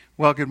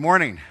Well, good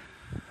morning.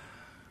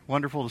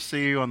 Wonderful to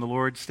see you on the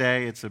Lord's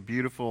Day. It's a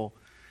beautiful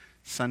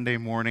Sunday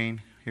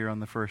morning here on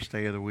the first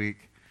day of the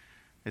week.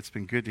 It's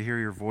been good to hear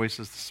your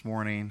voices this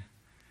morning.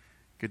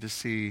 Good to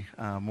see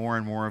more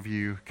and more of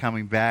you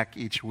coming back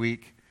each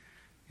week.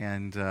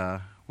 And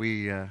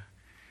there's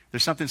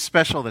something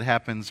special that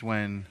happens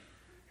when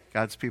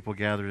God's people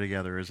gather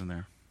together, isn't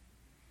there?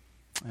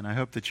 And I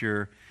hope that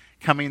you're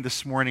coming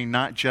this morning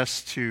not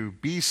just to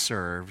be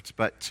served,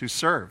 but to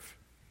serve.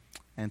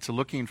 And to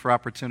looking for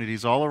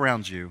opportunities all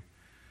around you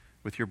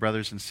with your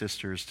brothers and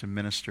sisters to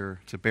minister,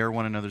 to bear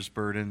one another's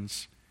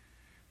burdens,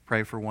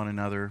 pray for one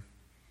another,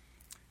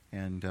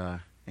 and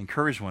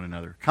encourage one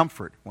another,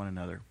 comfort one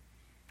another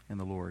in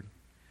the Lord.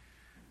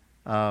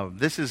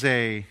 This is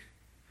a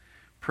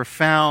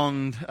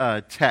profound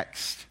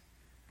text,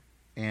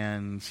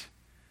 and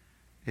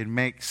it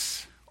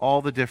makes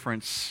all the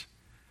difference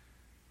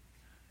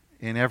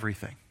in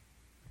everything.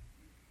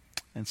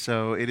 And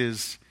so it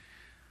is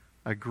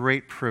a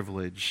great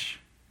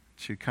privilege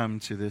to come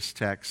to this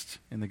text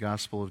in the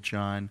Gospel of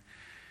John.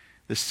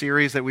 The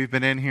series that we've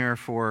been in here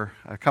for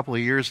a couple of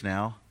years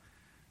now,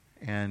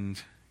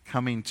 and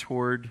coming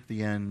toward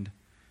the end,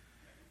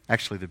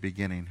 actually the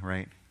beginning,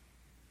 right,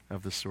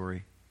 of the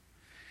story.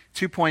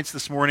 2 points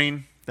this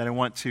morning that I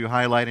want to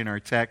highlight in our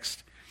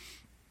text.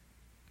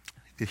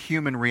 The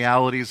human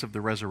realities of the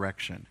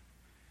resurrection.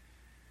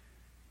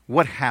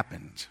 What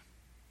happened?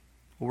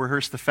 We'll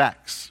rehearse the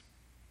facts.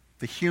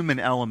 The human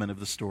element of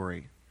the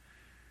story.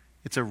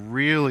 It's a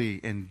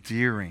really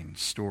endearing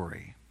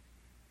story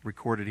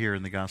recorded here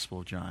in the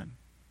Gospel of John.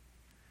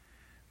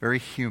 Very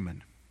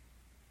human.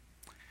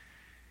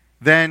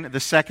 Then the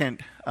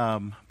second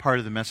part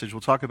of the message,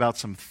 we'll talk about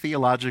some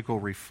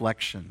theological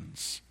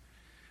reflections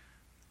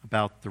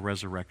about the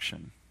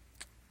resurrection.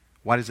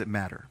 Why does it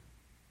matter?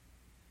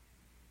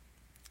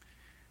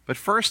 But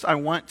first, I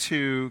want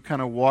to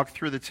kind of walk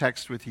through the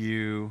text with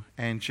you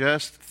and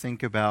just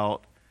think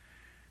about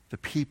the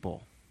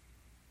people,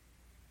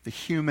 the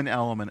human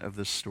element of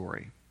this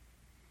story.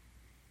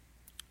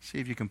 See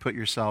if you can put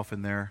yourself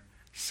in their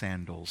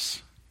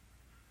sandals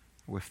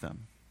with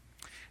them.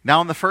 Now,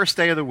 on the first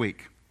day of the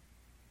week,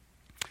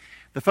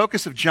 the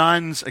focus of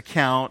John's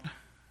account,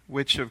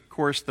 which of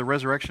course the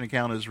resurrection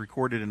account is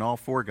recorded in all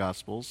four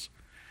Gospels,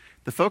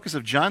 the focus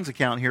of John's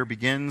account here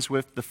begins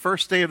with the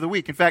first day of the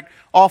week. In fact,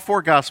 all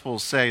four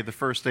Gospels say the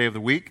first day of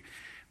the week,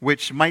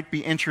 which might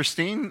be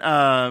interesting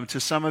to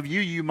some of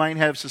you. You might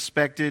have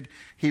suspected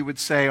he would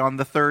say on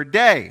the third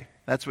day.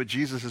 That's what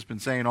Jesus has been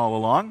saying all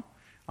along.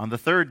 On the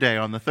third day,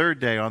 on the third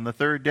day, on the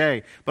third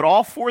day. But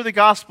all four of the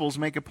Gospels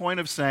make a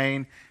point of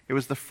saying it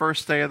was the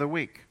first day of the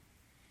week.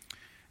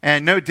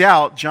 And no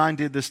doubt, John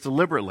did this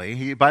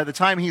deliberately. By the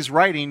time he's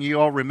writing, you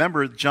all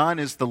remember, John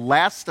is the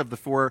last of the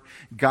four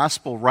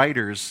Gospel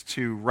writers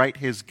to write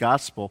his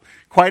Gospel.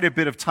 Quite a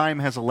bit of time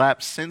has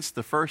elapsed since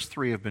the first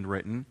three have been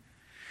written.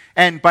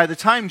 And by the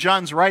time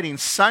John's writing,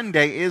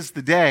 Sunday is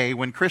the day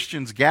when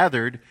Christians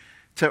gathered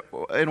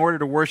in order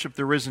to worship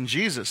the risen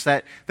Jesus.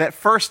 That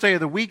first day of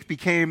the week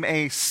became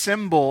a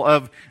symbol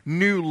of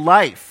new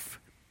life.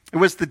 It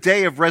was the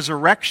day of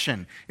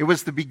resurrection. It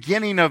was the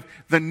beginning of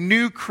the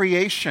new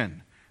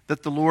creation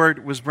that the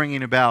Lord was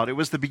bringing about. It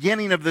was the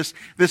beginning of this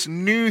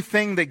new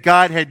thing that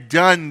God had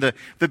done,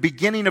 the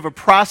beginning of a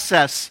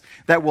process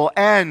that will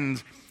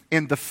end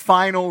in the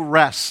final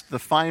rest, the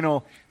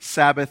final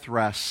Sabbath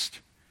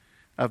rest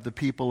of the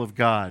people of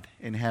God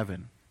in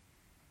heaven.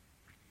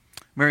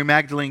 Mary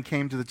Magdalene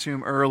came to the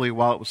tomb early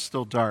while it was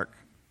still dark.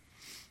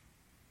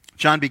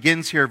 John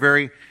begins here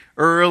very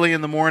early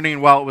in the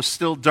morning while it was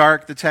still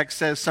dark. The text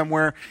says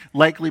somewhere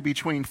likely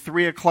between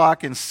 3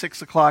 o'clock and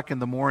 6 o'clock in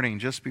the morning,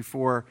 just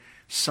before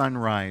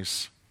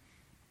sunrise.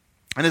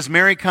 And as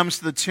Mary comes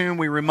to the tomb,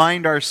 we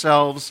remind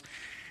ourselves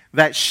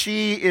that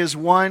she is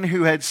one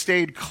who had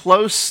stayed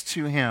close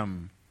to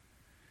him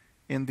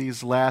in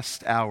these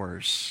last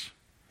hours.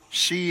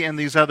 She and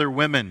these other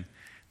women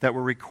that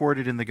were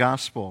recorded in the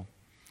gospel.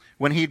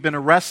 When he'd been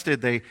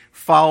arrested, they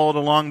followed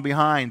along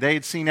behind. They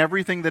had seen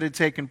everything that had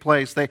taken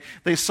place.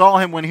 They saw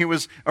him when he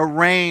was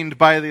arraigned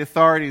by the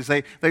authorities.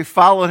 They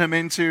followed him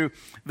into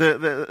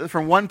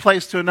from one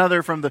place to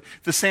another, from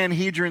the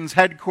Sanhedrin's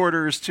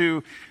headquarters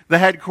to the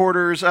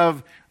headquarters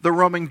of the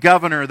Roman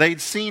governor.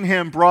 They'd seen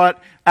him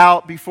brought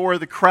out before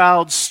the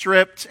crowd,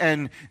 stripped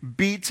and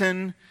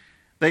beaten.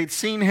 They'd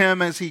seen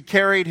him as he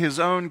carried his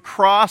own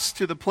cross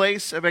to the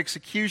place of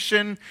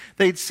execution.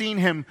 They'd seen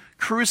him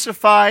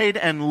crucified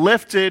and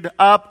lifted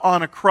up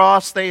on a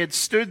cross. They had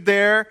stood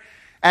there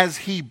as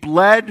he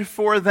bled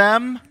for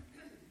them,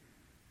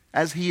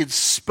 as he had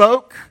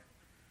spoke.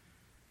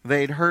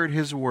 They'd heard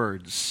his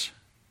words.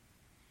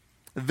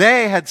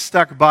 They had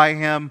stuck by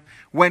him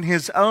when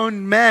his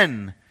own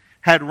men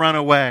had run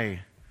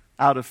away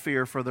out of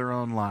fear for their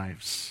own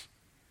lives.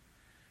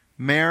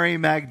 Mary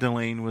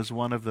Magdalene was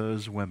one of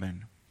those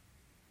women.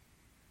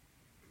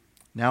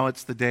 Now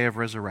it's the day of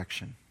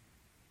resurrection.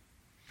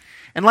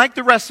 And like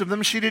the rest of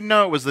them, she didn't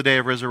know it was the day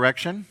of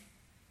resurrection.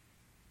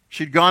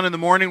 She'd gone in the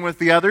morning with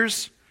the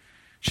others.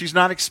 She's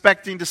not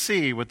expecting to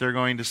see what they're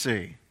going to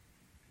see.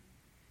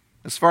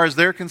 As far as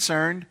they're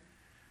concerned,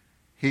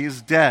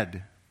 he's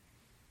dead.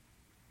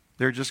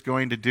 They're just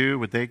going to do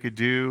what they could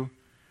do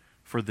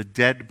for the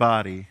dead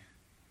body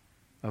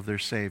of their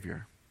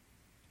Savior.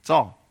 That's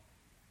all.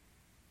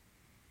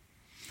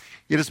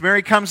 Yet as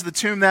Mary comes to the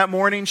tomb that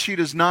morning, she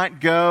does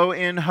not go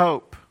in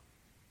hope.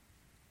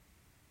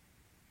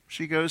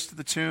 She goes to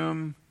the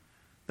tomb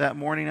that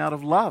morning out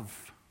of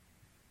love.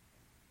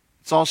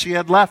 It's all she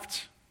had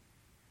left.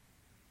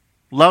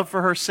 Love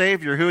for her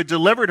Savior who had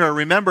delivered her,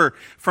 remember,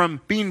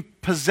 from being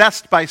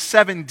possessed by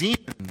 7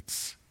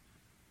 demons.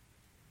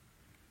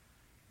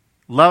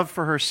 Love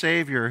for her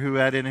Savior who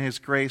had in his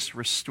grace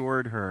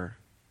restored her.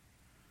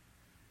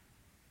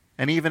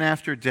 And even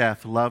after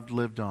death, love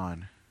lived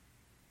on.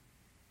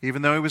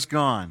 Even though he was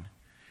gone,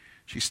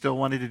 she still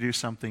wanted to do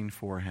something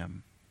for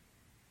him.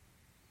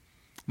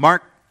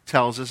 Mark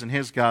tells us in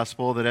his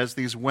gospel that as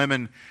these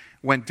women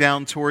went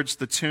down towards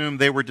the tomb,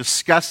 they were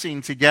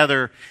discussing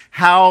together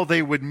how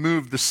they would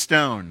move the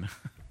stone.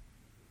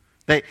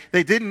 They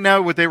didn't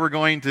know what they were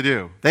going to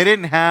do. They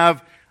didn't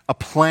have a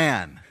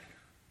plan.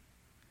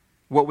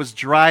 What was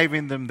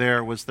driving them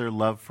there was their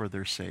love for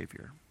their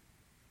Savior.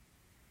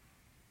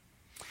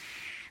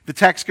 The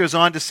text goes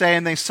on to say,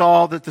 and they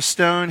saw that the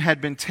stone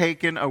had been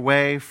taken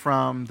away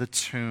from the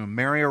tomb.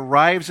 Mary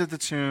arrives at the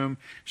tomb.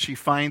 She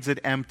finds it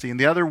empty. And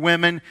the other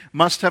women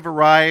must have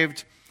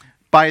arrived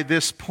by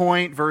this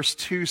point. Verse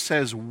 2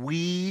 says,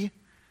 we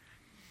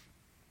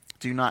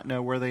do not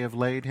know where they have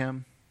laid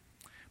him.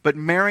 But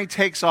Mary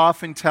takes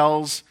off and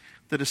tells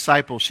the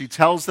disciples. She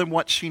tells them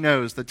what she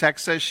knows. The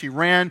text says she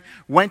ran,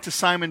 went to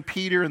Simon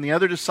Peter and the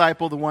other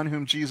disciple, the one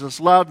whom Jesus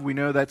loved. We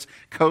know that's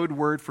code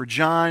word for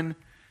John.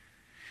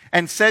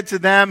 And said to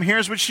them,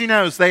 here's what she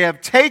knows. They have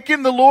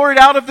taken the Lord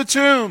out of the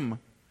tomb,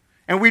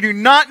 and we do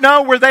not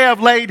know where they have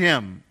laid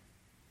him.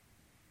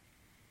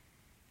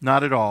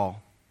 Not at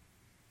all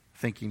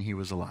thinking he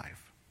was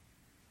alive.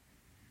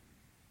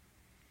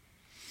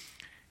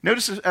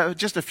 Notice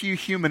just a few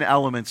human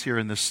elements here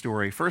in this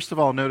story. First of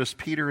all, notice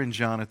Peter and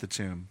John at the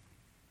tomb.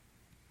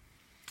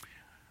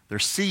 They're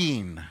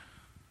seeing.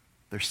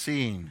 They're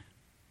seeing.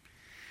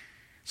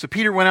 So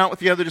Peter went out with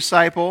the other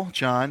disciple,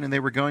 John, and they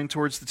were going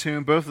towards the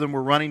tomb. Both of them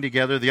were running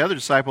together. The other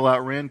disciple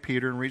outran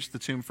Peter and reached the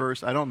tomb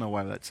first. I don't know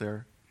why that's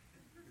there.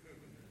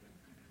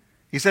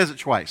 He says it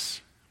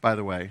twice, by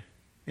the way,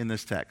 in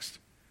this text.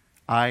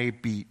 I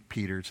beat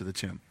Peter to the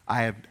tomb.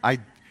 I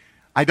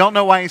don't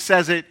know why he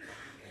says it.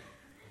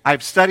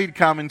 I've studied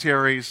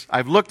commentaries.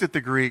 I've looked at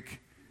the Greek.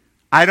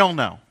 I don't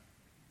know.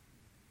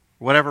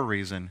 For whatever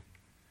reason,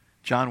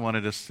 John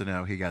wanted us to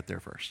know he got there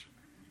first.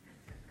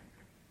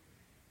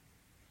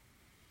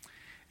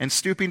 And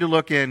stooping to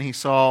look in, he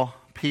saw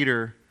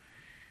Peter.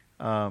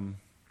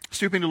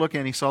 Stooping to look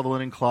in, he saw the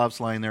linen cloths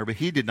lying there, but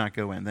he did not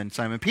go in. Then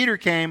Simon Peter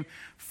came,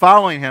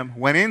 following him,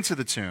 went into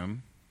the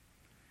tomb.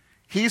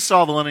 He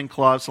saw the linen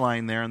cloths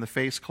lying there, and the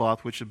face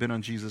cloth which had been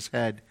on Jesus'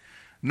 head,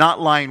 not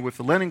lying with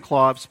the linen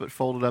cloths, but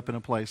folded up in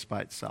a place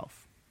by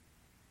itself.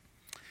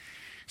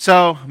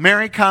 So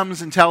Mary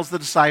comes and tells the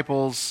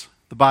disciples,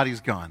 the body's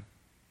gone.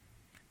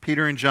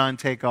 Peter and John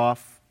take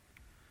off.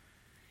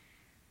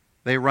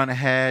 They run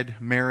ahead.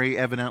 Mary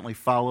evidently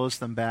follows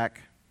them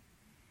back.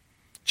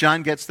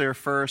 John gets there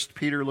first.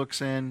 Peter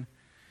looks in.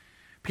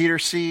 Peter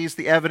sees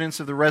the evidence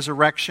of the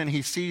resurrection.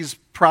 He sees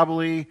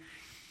probably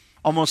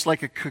almost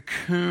like a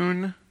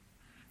cocoon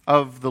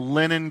of the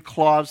linen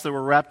cloths that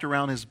were wrapped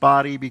around his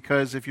body,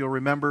 because if you'll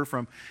remember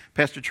from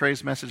Pastor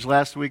Trey's message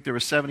last week, there were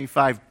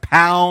 75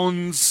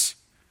 pounds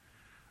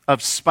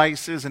of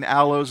spices and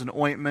aloes and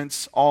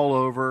ointments all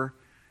over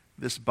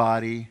this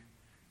body.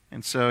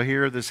 And so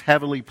here, this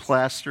heavily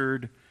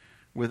plastered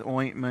with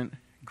ointment,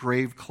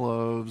 grave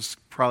clothes,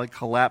 probably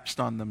collapsed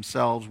on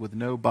themselves with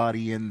no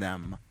body in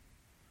them.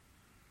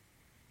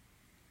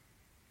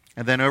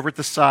 And then over at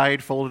the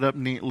side, folded up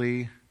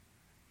neatly,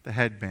 the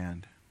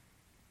headband.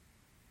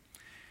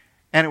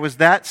 And it was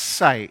that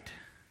sight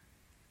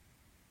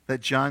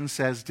that John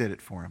says did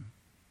it for him.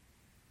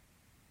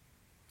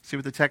 See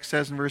what the text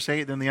says in verse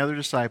 8? Then the other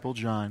disciple,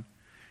 John,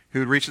 who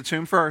had reached the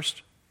tomb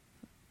first,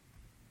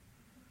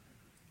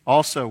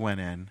 also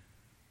went in,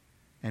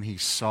 and he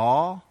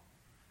saw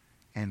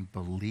and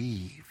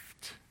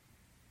believed.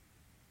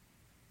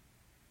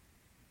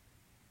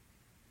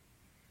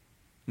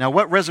 Now,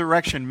 what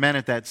resurrection meant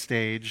at that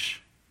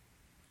stage,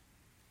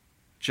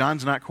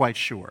 John's not quite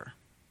sure.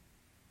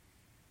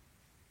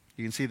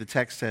 You can see the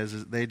text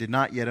says they did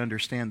not yet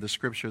understand the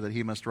scripture that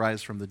he must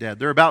rise from the dead.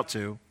 They're about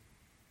to.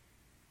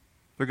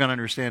 They're going to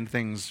understand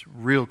things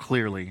real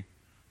clearly,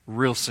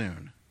 real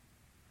soon.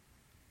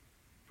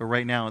 But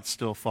right now it's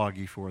still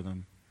foggy for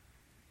them.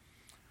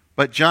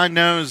 But John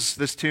knows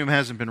this tomb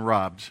hasn't been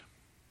robbed.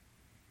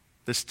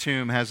 This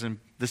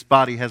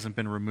body hasn't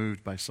been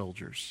removed by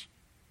soldiers.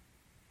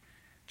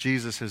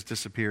 Jesus has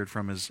disappeared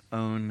from his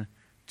own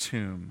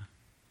tomb.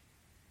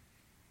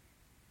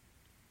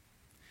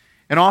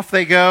 And off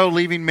they go,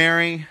 leaving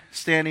Mary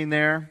standing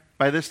there.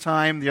 By this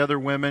time, the other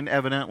women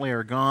evidently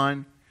are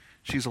gone.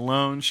 She's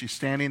alone. She's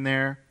standing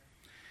there.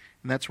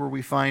 And that's where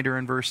we find her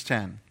in verse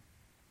 10.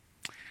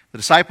 The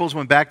disciples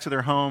went back to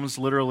their homes,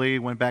 literally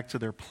went back to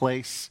their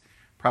place,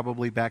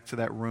 probably back to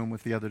that room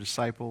with the other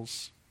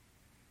disciples.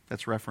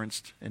 That's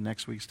referenced in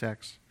next week's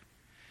text.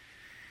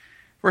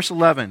 Verse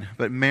 11,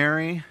 but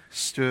Mary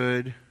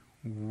stood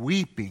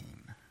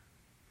weeping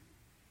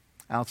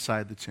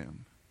outside the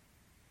tomb.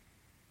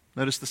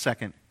 Notice the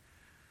second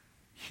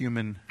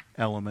human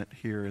element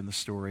here in the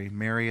story.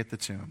 Mary at the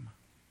tomb,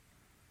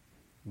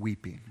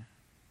 weeping.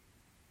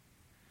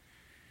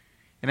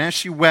 And as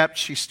she wept,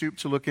 she stooped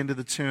to look into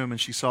the tomb, and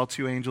she saw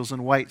two angels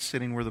in white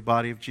sitting where the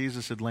body of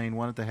Jesus had lain,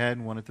 one at the head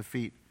and one at the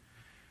feet.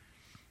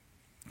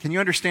 Can you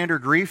understand her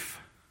grief?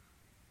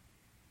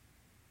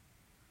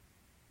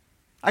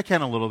 I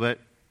can a little bit.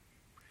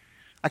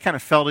 I kind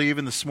of felt it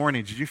even this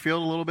morning. Did you feel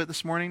it a little bit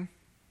this morning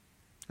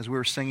as we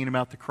were singing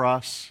about the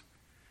cross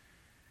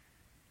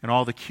and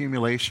all the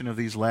accumulation of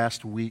these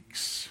last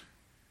weeks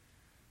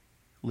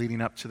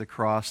leading up to the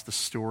cross, the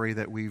story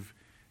that we've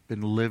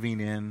been living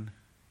in,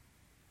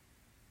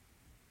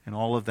 and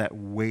all of that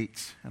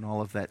weight and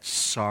all of that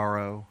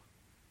sorrow,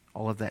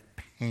 all of that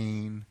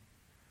pain?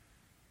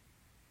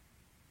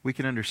 We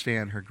can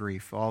understand her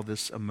grief, all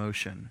this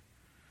emotion.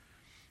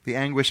 The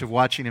anguish of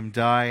watching him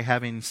die,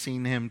 having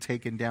seen him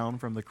taken down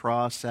from the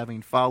cross,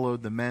 having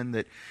followed the men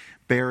that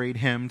buried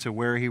him to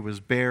where he was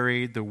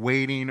buried, the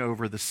waiting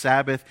over the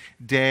Sabbath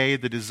day,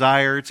 the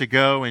desire to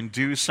go and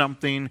do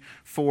something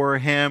for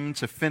him,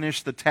 to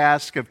finish the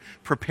task of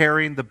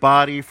preparing the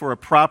body for a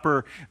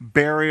proper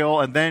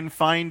burial, and then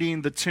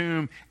finding the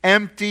tomb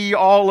empty.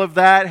 All of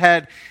that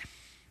had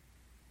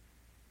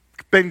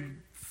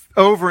been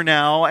over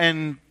now,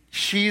 and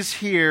she's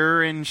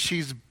here, and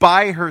she's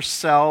by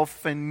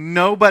herself, and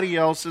nobody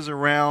else is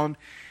around,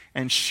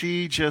 and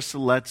she just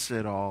lets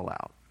it all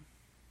out.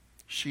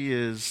 She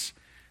is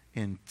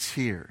in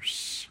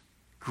tears,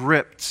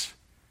 gripped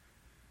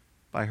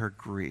by her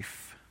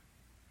grief.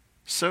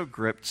 So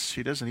gripped,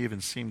 she doesn't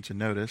even seem to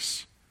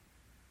notice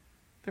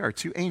there are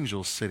two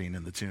angels sitting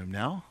in the tomb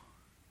now.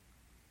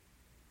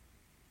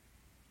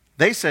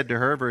 They said to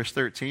her, verse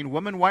 13,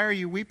 "Woman, why are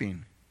you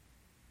weeping?"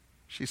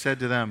 She said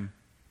to them,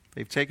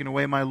 "They've taken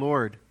away my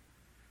Lord,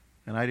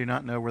 and I do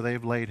not know where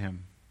they've laid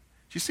him."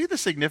 Do you see the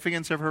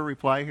significance of her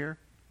reply here?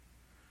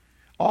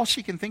 All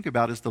she can think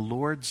about is the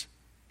Lord's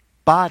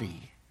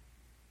body.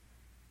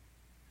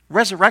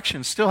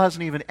 Resurrection still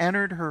hasn't even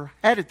entered her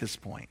head at this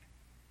point.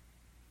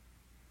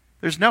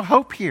 There's no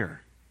hope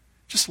here.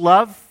 Just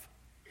love,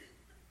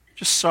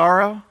 just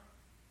sorrow.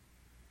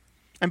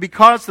 And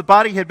because the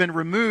body had been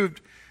removed,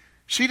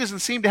 she doesn't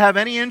seem to have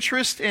any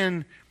interest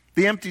in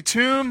the empty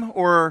tomb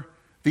or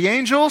the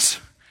angels,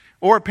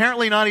 or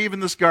apparently not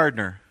even this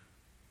gardener.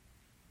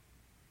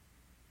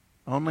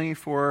 Only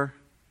for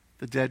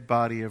the dead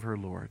body of her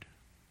Lord.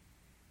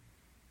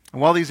 And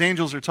while these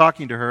angels are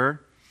talking to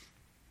her,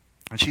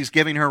 and she's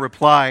giving her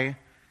reply,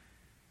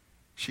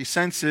 she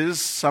senses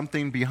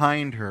something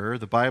behind her.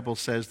 The Bible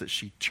says that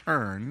she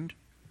turned.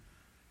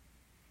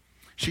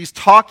 She's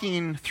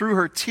talking through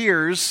her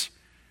tears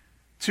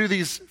to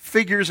these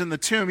figures in the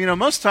tomb. You know,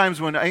 most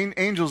times when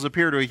angels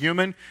appear to a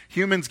human,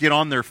 humans get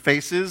on their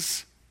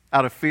faces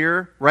out of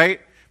fear, right?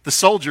 The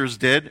soldiers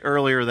did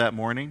earlier that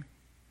morning.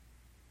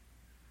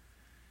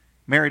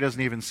 Mary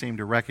doesn't even seem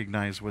to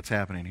recognize what's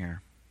happening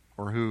here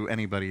or who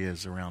anybody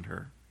is around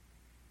her.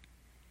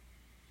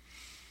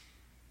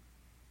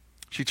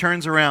 She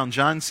turns around.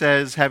 John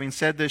says, having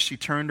said this, she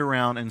turned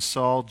around and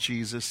saw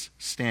Jesus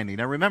standing.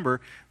 Now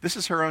remember, this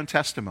is her own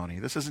testimony.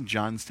 This isn't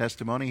John's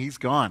testimony. He's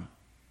gone.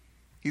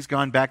 He's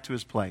gone back to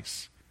his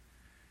place.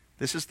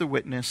 This is the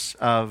witness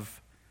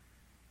of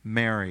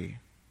Mary.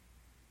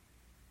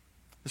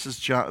 This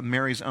is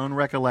Mary's own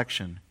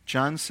recollection.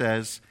 John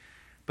says,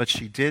 but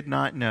she did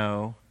not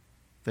know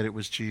that it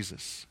was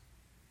Jesus.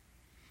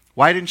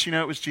 Why didn't she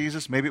know it was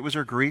Jesus? Maybe it was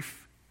her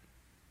grief.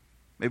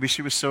 Maybe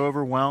she was so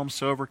overwhelmed,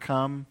 so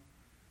overcome.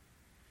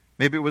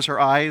 Maybe it was her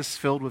eyes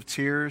filled with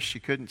tears. She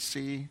couldn't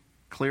see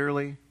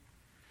clearly.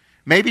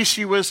 Maybe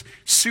she was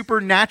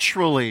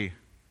supernaturally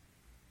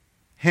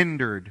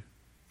hindered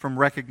from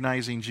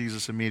recognizing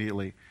Jesus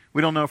immediately.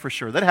 We don't know for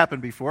sure. That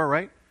happened before,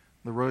 right?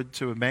 The road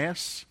to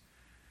Emmaus.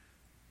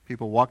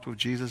 People walked with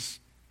Jesus,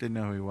 didn't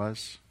know who he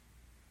was.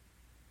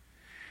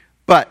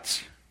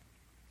 But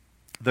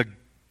the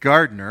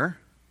gardener,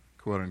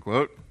 quote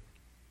unquote,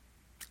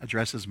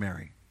 addresses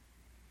Mary.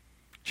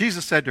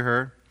 Jesus said to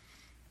her,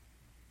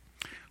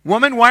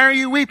 "Woman, why are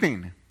you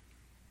weeping?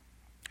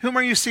 Whom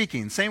are you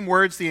seeking?" Same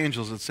words the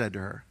angels had said to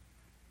her.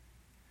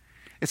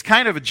 It's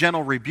kind of a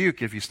gentle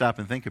rebuke if you stop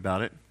and think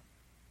about it.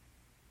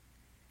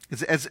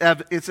 It's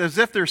as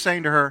if they're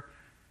saying to her,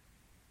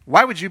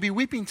 "Why would you be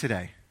weeping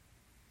today?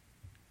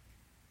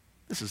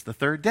 This is the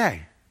third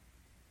day.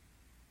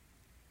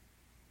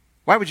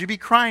 Why would you be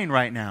crying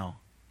right now?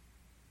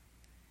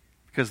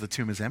 Because the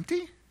tomb is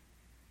empty?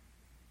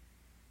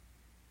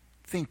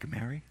 Think,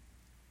 Mary."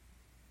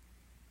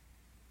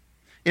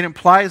 It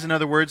implies, in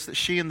other words, that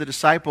she and the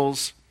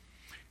disciples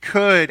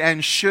could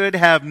and should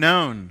have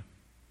known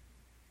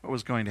what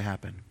was going to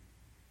happen.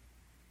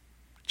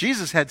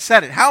 Jesus had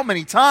said it how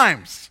many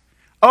times?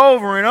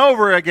 over and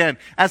over again.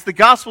 As the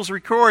Gospels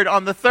record,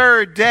 on the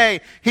third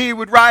day, he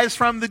would rise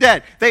from the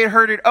dead. They had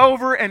heard it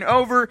over and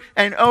over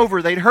and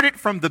over. They'd heard it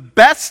from the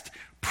best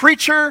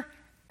preacher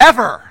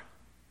ever.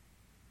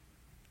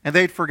 And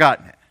they'd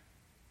forgotten it.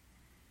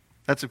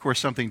 That's, of course,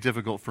 something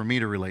difficult for me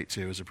to relate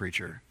to as a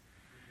preacher,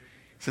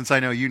 since I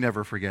know you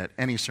never forget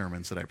any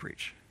sermons that I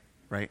preach,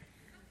 right?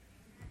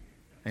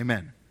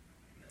 Amen.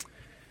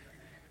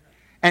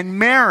 And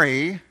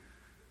Mary,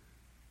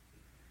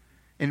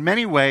 in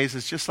many ways,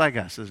 is just like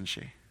us, isn't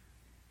she?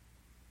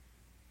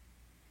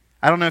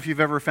 I don't know if you've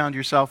ever found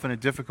yourself in a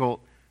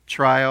difficult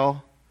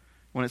trial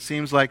when it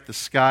seems like the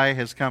sky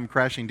has come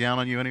crashing down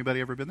on you. Anybody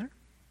ever been there?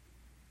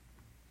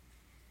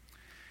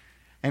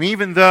 And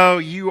even though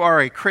you are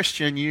a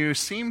Christian, you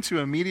seem to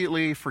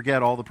immediately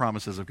forget all the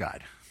promises of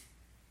God.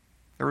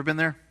 Ever been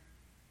there?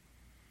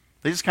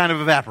 They just kind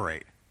of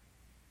evaporate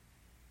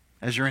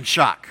as you're in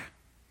shock.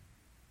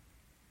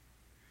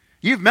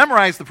 You've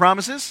memorized the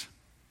promises.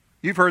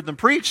 You've heard them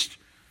preached.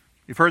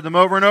 You've heard them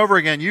over and over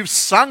again. You've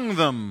sung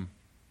them.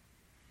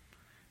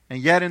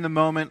 And yet in the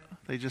moment,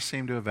 they just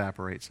seem to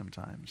evaporate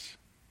sometimes.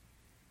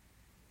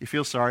 You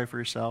feel sorry for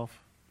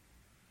yourself.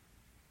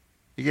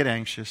 You get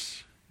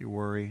anxious. You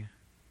worry.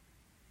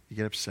 You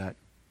get upset.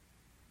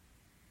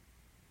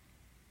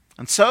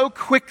 And so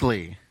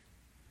quickly,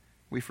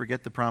 we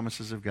forget the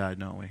promises of God,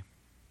 don't we?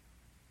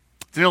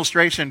 It's an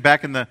illustration.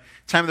 Back in the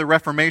time of the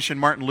Reformation,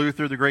 Martin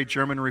Luther, the great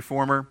German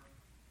reformer,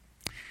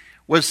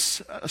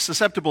 was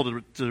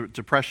susceptible to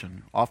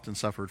depression, often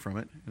suffered from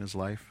it in his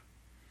life.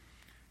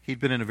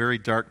 He'd been in a very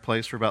dark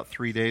place for about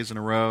 3 days in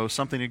a row.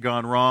 Something had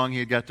gone wrong. He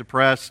had got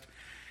depressed.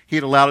 He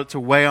had allowed it to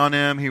weigh on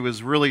him. He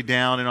was really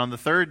down. And on the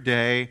third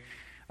day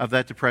of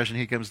that depression,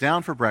 he comes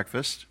down for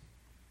breakfast.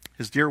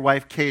 His dear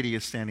wife, Katie,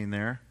 is standing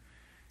there,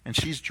 and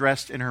she's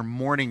dressed in her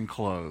mourning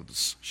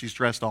clothes. She's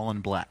dressed all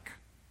in black.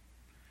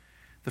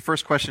 The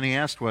first question he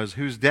asked was,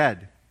 "Who's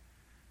dead?"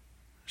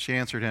 She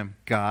answered him,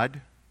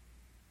 "God."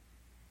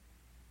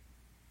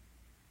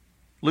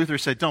 Luther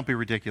said, "Don't be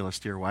ridiculous,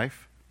 dear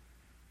wife.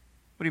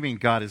 What do you mean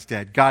God is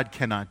dead? God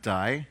cannot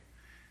die."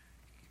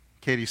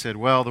 Katie said,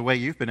 "Well, the way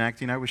you've been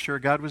acting, I was sure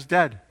God was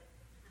dead."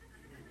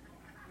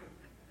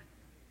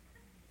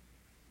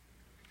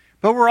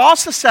 But we're all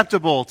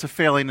susceptible to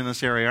failing in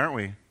this area, aren't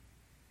we?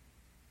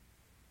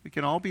 We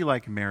can all be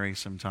like Mary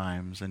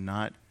sometimes and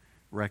not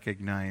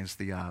recognize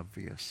the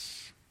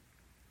obvious.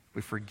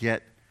 We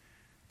forget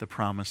the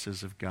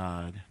promises of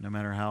God, no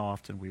matter how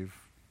often we've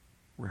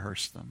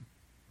rehearsed them,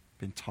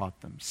 been taught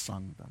them,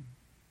 sung them.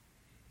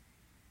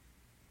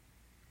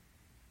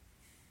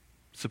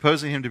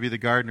 Supposing him to be the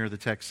gardener, the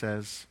text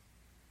says,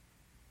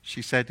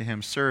 she said to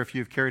him, "Sir, if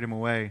you have carried him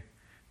away,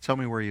 tell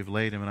me where you've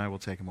laid him, and I will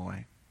take him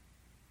away."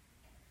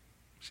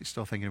 She's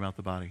still thinking about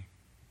the body.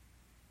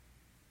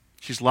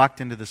 She's locked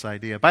into this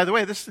idea. By the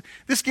way, this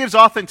gives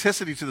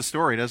authenticity to the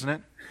story, doesn't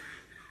it?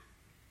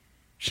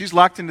 She's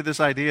locked into this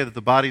idea that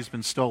the body's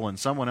been stolen.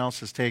 Someone else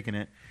has taken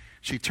it.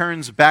 She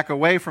turns back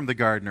away from the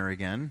gardener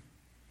again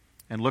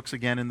and looks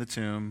again in the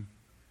tomb.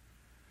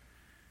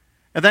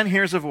 And then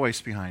hears a voice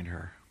behind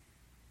her.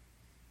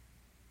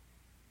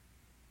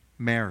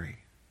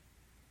 Mary.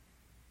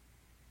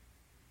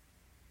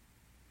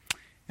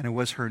 And it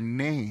was her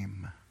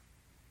name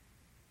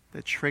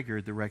that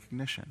triggered the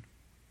recognition.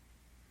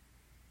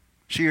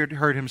 She had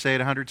heard him say it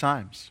 100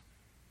 times.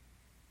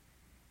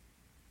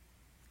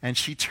 And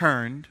she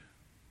turned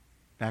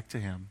back to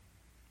him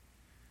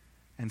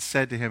and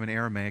said to him in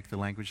Aramaic, the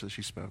language that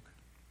she spoke,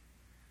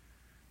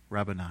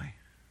 Rabboni,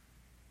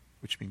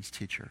 which means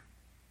teacher.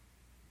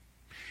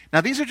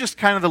 Now these are just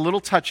kind of the little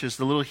touches,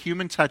 the little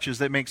human touches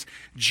that makes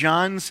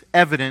John's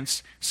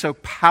evidence so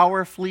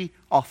powerfully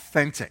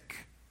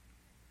authentic.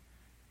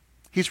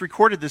 He's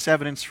recorded this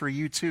evidence for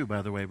you too,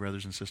 by the way,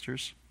 brothers and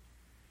sisters.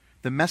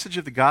 The message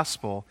of the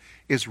gospel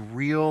is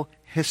real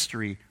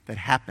history that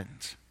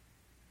happened.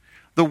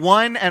 The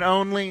one and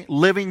only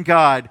living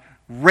God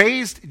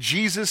raised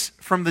Jesus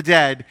from the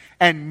dead,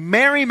 and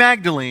Mary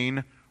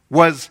Magdalene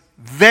was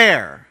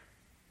there.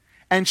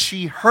 And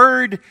she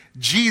heard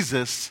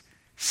Jesus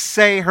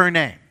say her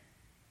name.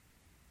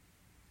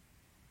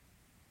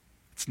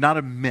 It's not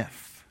a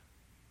myth.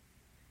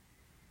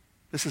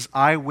 This is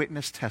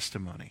eyewitness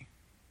testimony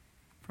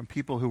from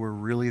people who were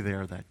really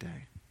there that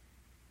day.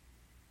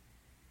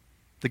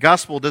 The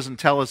gospel doesn't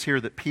tell us here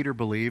that Peter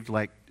believed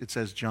like it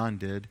says John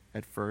did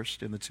at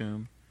first in the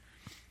tomb.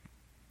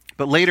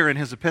 But later in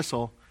his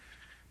epistle,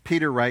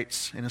 Peter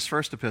writes in his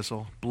first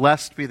epistle,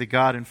 "Blessed be the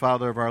God and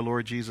Father of our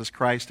Lord Jesus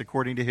Christ.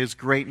 According to his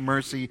great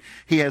mercy,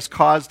 he has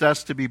caused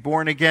us to be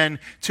born again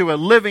to a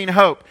living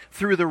hope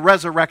through the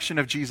resurrection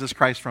of Jesus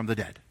Christ from the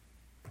dead."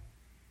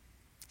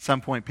 At some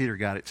point, Peter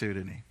got it too,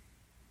 didn't he?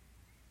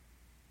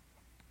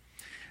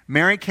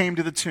 Mary came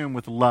to the tomb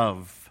with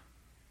love,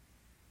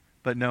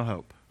 but no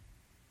hope.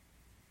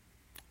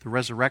 The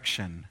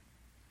resurrection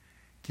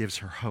gives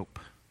her hope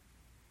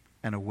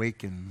and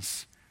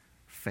awakens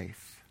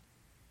faith.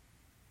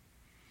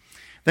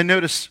 Then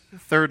notice,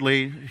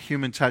 thirdly,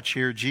 human touch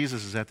here.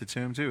 Jesus is at the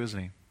tomb too, isn't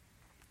he?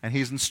 And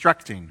he's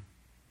instructing.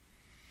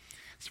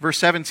 Verse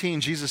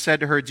 17, Jesus said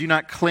to her, "Do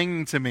not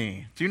cling to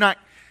me. Do not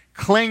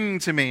cling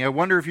to me." I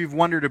wonder if you've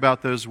wondered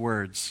about those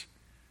words.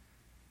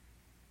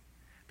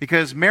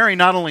 Because Mary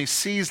not only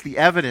sees the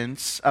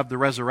evidence of the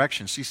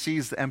resurrection, she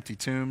sees the empty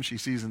tomb, she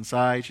sees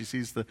inside, she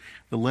sees the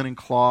linen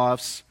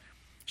cloths,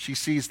 she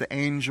sees the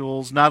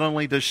angels. Not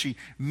only does she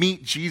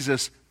meet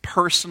Jesus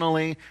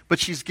personally, but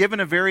she's given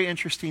a very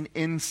interesting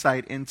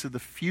insight into the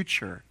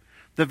future,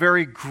 the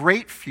very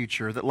great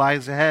future that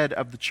lies ahead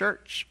of the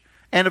church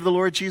and of the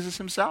Lord Jesus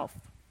himself.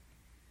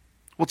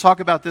 We'll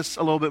talk about this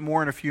a little bit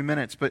more in a few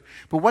minutes, but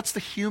what's the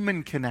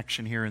human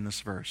connection here in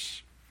this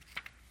verse?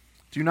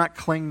 Do not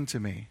cling to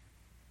me.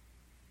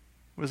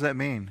 What does that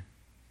mean?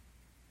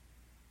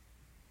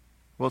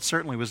 Well, it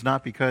certainly was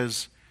not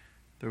because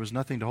there was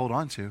nothing to hold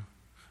on to.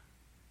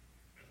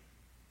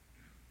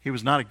 He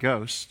was not a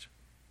ghost.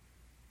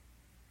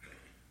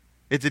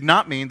 It did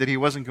not mean that he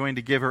wasn't going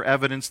to give her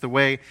evidence the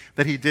way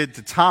that he did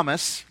to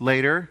Thomas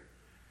later,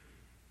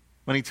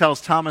 when he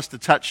tells Thomas to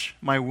touch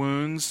my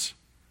wounds.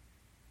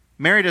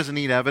 Mary doesn't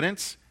need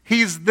evidence.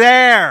 He's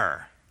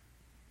there.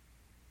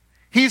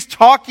 He's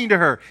talking to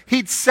her.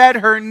 He'd said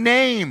her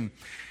name.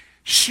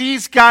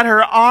 She's got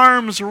her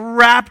arms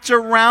wrapped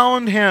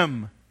around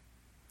him,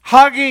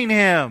 hugging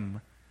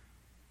him.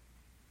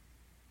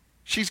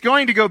 She's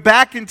going to go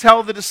back and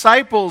tell the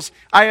disciples,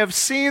 "I have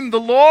seen the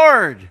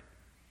Lord."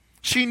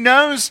 She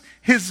knows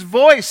his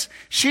voice.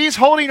 She's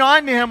holding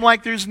on to him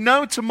like there's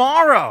no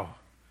tomorrow.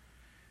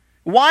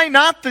 Why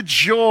not the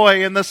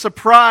joy and the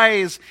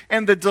surprise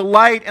and the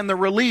delight and the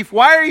relief?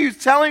 Why are you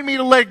telling me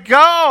to let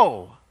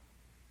go?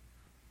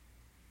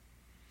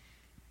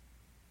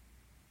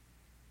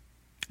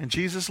 And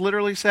Jesus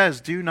literally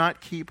says, "Do not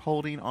keep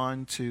holding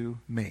on to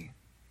me."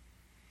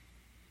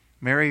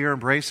 Mary, your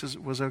embrace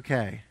was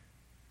okay,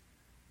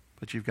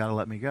 but you've got to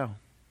let me go.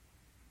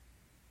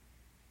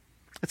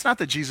 It's not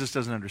that Jesus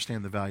doesn't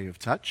understand the value of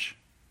touch.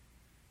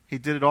 He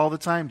did it all the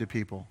time to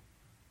people.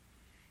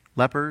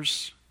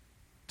 Lepers,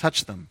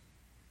 touch them.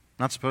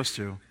 Not supposed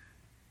to.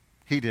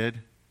 He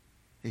did.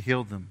 He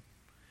healed them.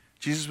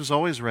 Jesus was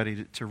always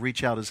ready to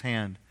reach out his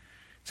hand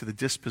to the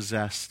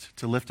dispossessed,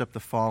 to lift up the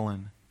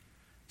fallen,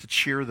 to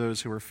cheer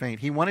those who were faint.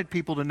 He wanted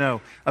people to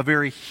know at a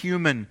very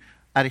human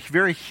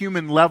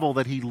level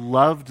that he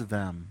loved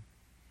them,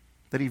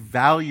 that he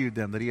valued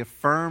them, that he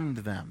affirmed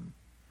them.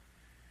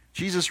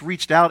 Jesus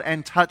reached out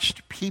and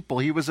touched people.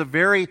 He was a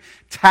very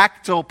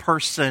tactile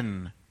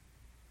person.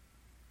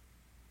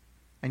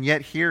 And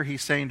yet here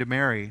he's saying to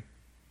Mary,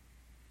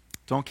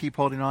 "Don't keep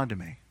holding on to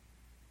me."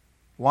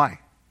 Why?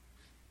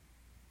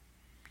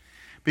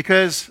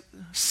 Because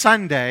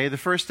Sunday, the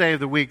first day of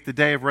the week, the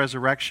day of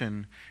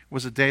resurrection,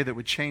 was a day that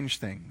would change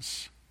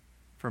things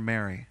for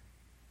Mary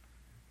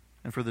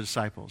and for the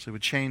disciples. It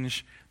would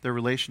change their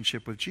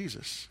relationship with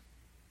Jesus.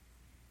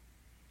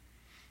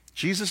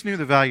 Jesus knew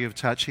the value of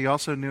touch. He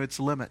also knew its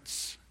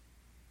limits.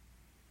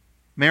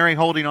 Mary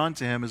holding on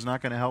to him is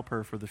not going to help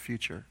her for the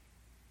future.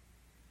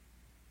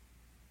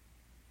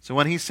 So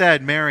when he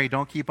said, "Mary,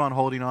 don't keep on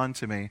holding on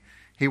to me,"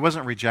 he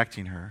wasn't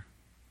rejecting her.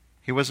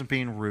 He wasn't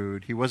being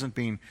rude. He wasn't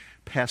being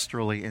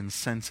pastorally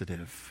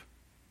insensitive.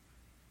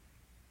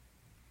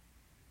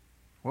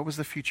 What was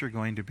the future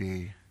going to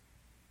be?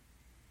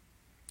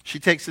 She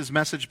takes his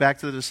message back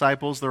to the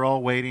disciples. They're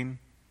all waiting,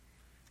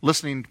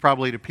 listening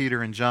probably to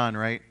Peter and John,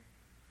 right?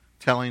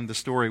 Telling the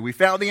story. "We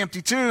found the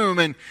empty tomb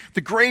and the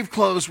grave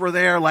clothes were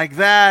there like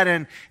that,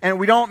 and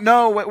we don't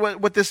know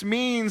what this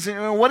means,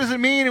 and what does it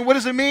mean, and what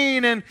does it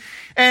mean?" And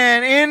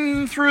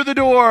in through the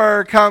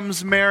door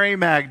comes Mary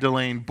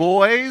Magdalene.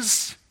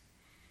 "Boys,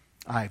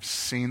 I've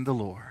seen the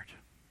Lord."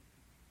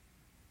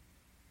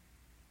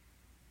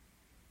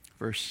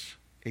 Verse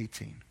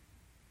 18.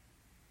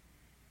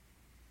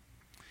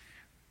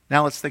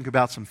 Now let's think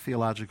about some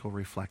theological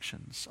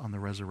reflections on the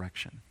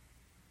resurrection.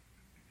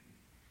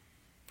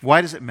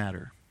 Why does it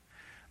matter?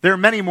 There are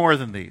many more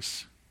than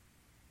these.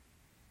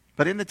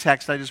 But in the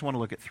text, I just want to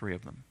look at 3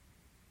 of them.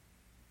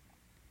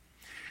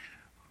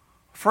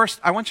 First,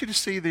 I want you to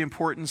see the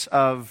importance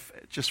of,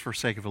 just for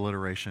sake of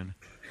alliteration,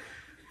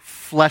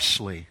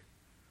 fleshly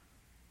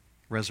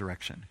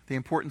resurrection. The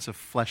importance of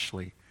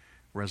fleshly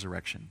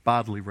resurrection,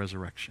 bodily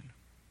resurrection.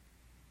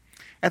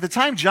 At the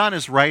time John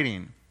is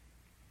writing,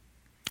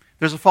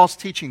 there's a false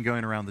teaching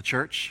going around the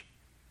church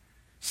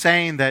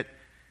saying that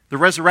the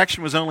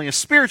resurrection was only a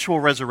spiritual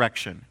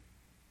resurrection,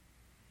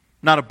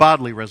 not a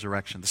bodily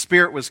resurrection. The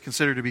spirit was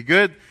considered to be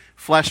good,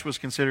 flesh was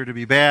considered to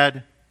be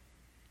bad,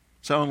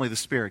 so only the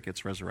spirit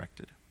gets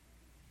resurrected.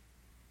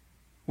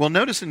 Well,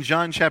 notice in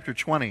John chapter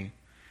 20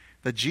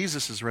 that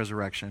Jesus'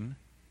 resurrection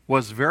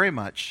was very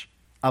much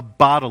a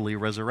bodily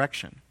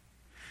resurrection.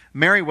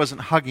 Mary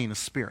wasn't hugging a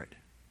spirit.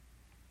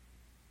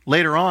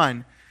 Later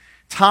on,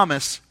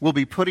 Thomas will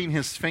be putting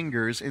his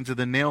fingers into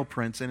the nail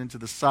prints and into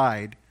the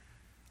side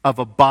of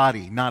a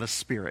body, not a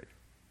spirit.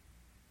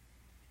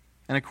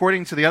 And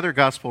according to the other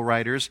gospel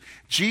writers,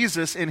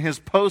 Jesus in his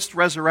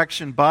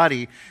post-resurrection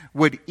body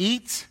would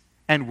eat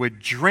and would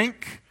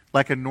drink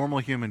like a normal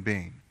human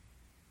being.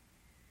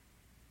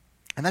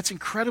 And that's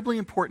incredibly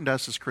important to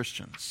us as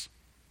Christians.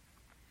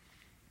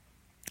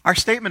 Our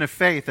statement of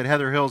faith at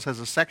Heather Hills has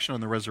a section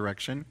on the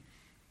resurrection.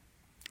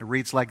 It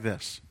reads like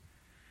this: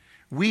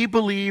 we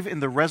believe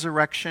in the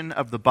resurrection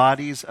of the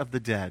bodies of the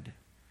dead,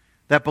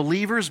 that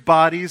believers'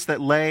 bodies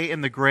that lay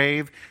in the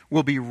grave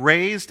will be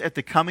raised at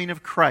the coming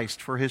of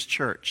Christ for his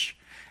church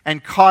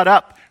and caught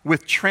up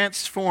with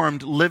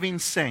transformed living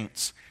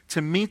saints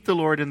to meet the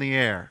Lord in the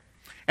air,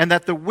 and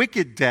that the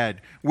wicked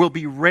dead will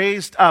be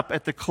raised up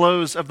at the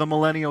close of the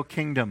millennial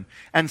kingdom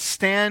and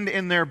stand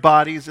in their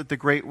bodies at the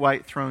great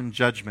white throne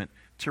judgment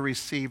to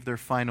receive their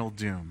final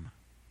doom.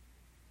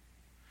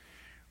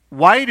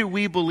 Why do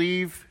we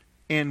believe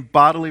in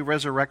bodily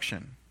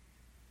resurrection?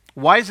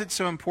 Why is it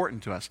so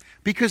important to us?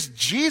 Because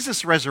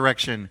Jesus'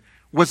 resurrection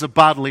was a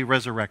bodily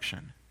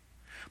resurrection.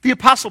 The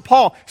Apostle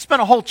Paul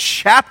spent a whole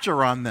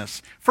chapter on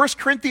this. 1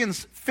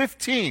 Corinthians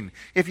 15.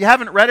 If you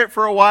haven't read it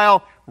for a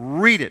while,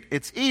 read it.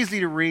 It's easy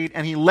to read,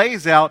 and he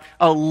lays out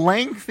a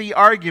lengthy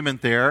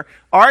argument there,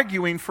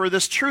 arguing for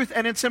this truth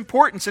and its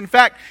importance. In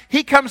fact,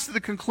 he comes to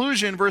the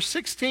conclusion, verse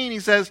 16, he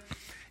says,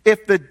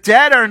 if the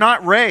dead are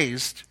not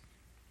raised,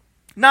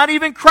 not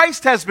even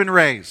Christ has been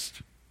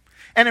raised.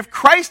 And if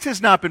Christ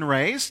has not been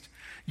raised,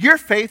 your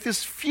faith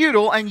is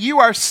futile and you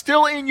are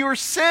still in your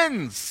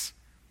sins.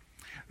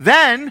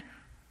 Then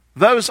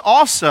those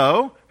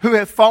also who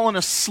have fallen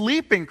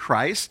asleep in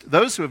Christ,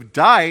 those who have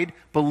died,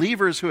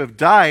 believers who have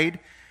died,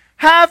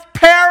 have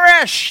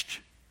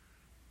perished.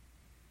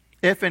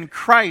 If in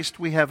Christ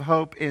we have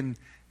hope in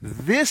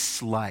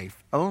this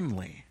life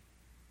only,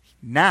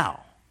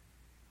 now,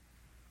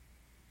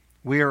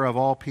 we are of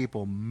all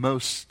people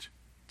most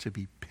to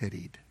be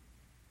pitied.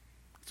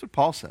 That's what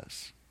Paul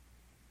says.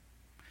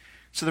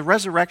 So the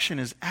resurrection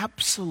is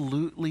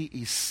absolutely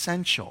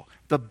essential.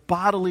 The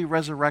bodily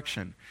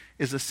resurrection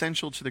is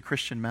essential to the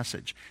Christian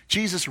message.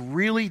 Jesus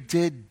really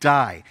did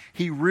die.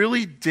 He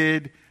really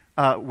did,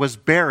 was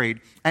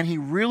buried, and he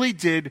really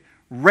did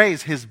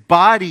raise. His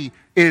body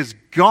is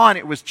gone.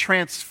 It was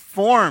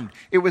transformed.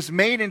 It was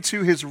made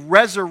into his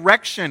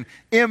resurrection,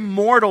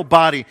 immortal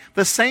body.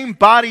 The same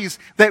bodies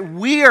that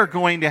we are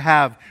going to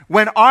have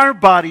when our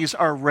bodies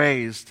are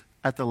raised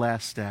at the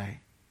last day.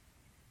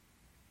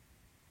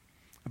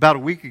 About a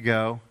week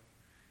ago,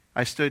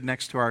 I stood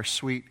next to our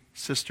sweet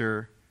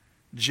sister,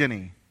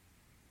 Jenny,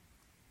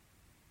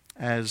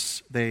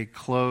 as they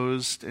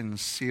closed and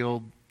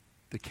sealed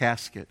the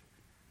casket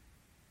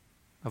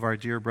of our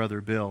dear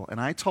brother Bill. And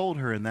I told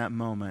her in that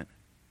moment,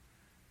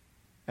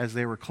 as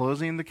they were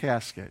closing the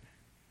casket,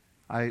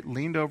 I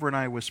leaned over and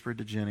I whispered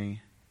to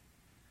Jenny,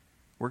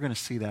 we're going to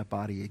see that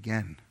body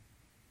again.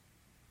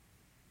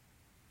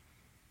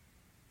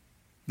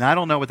 Now, I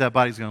don't know what that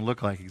body's going to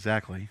look like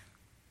exactly.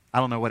 I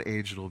don't know what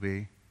age it'll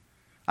be.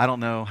 I don't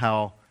know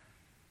how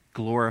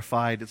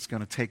glorified it's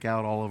going to take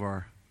out all of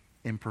our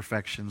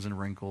imperfections and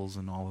wrinkles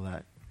and all of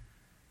that.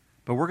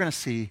 But we're going to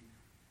see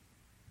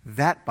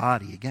that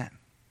body again.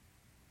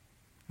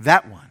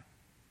 That one.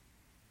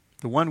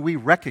 The one we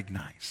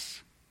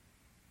recognize.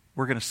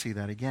 We're going to see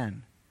that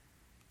again.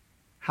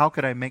 How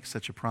could I make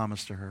such a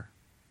promise to her?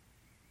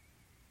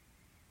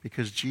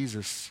 Because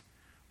Jesus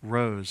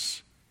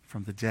rose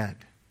from the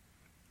dead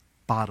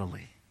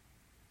bodily.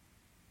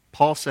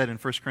 Paul said in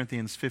 1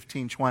 Corinthians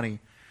 15:20,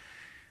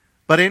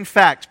 but in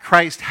fact,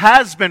 Christ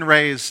has been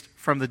raised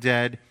from the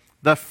dead,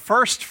 the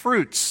first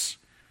fruits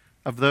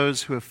of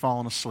those who have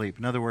fallen asleep.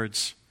 In other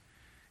words,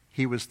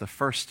 he was the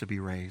first to be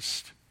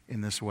raised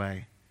in this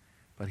way,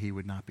 but he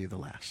would not be the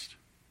last.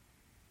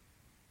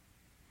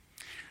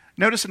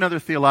 Notice another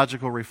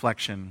theological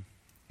reflection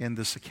in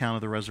this account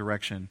of the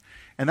resurrection,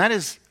 and that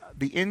is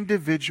the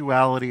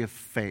individuality of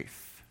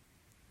faith.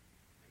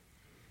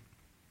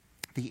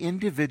 The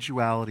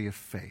individuality of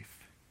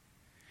faith.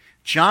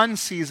 John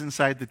sees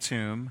inside the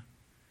tomb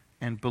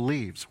and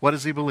believes. What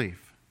does he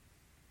believe?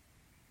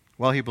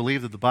 Well, he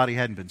believed that the body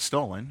hadn't been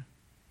stolen.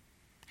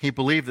 He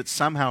believed that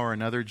somehow or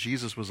another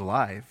Jesus was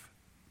alive.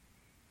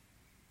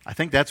 I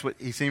think that's what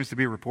he seems to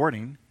be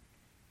reporting.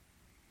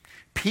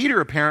 Peter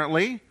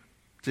apparently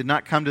did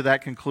not come to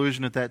that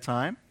conclusion at that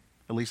time.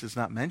 At least it's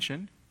not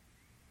mentioned.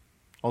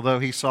 Although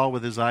he saw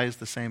with his eyes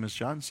the same as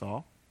John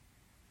saw.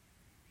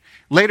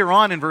 Later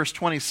on in verse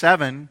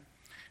 27,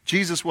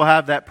 Jesus will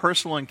have that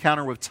personal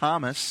encounter with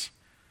Thomas.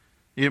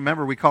 You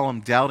remember we call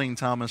him Doubting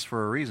Thomas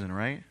for a reason,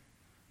 right?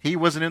 He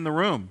wasn't in the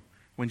room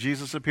when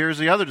Jesus appears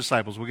to the other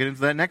disciples. We'll get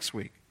into that next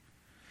week.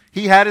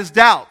 He had his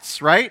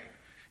doubts, right?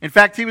 In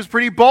fact, he was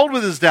pretty bold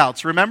with his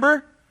doubts,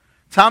 remember?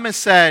 Thomas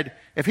said,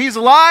 if he's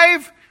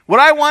alive, what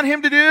I want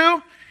him to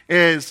do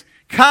is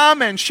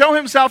come and show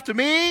himself to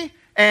me,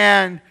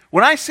 and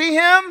when I see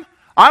him,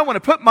 I want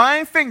to put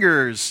my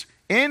fingers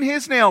in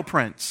his nail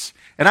prints,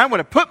 and I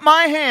want to put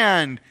my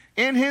hand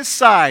in his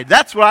side.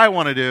 That's what I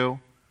want to do.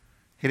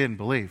 He didn't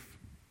believe.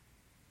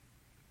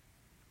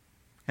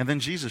 And then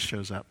Jesus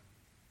shows up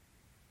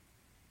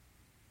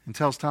and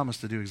tells Thomas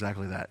to do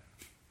exactly that.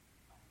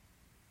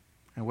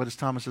 And what is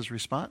Thomas's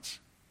response?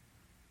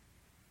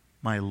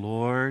 My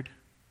Lord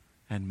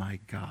and my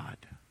God.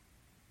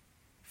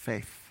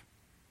 Faith.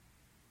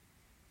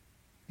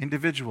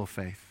 Individual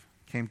faith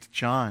came to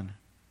John,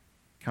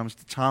 comes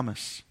to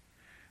Thomas.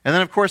 And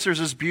then, of course, there's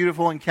this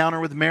beautiful encounter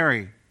with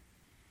Mary.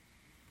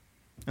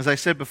 As I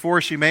said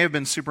before, she may have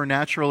been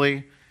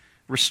supernaturally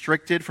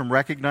restricted from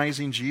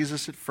recognizing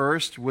Jesus at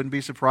first. Wouldn't be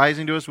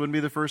surprising to us. Wouldn't be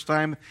the first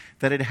time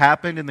that it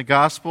happened in the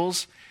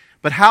Gospels.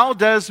 But how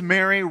does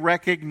Mary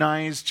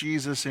recognize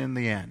Jesus in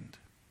the end?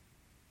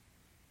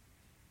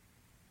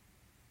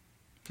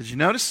 Did you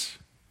notice?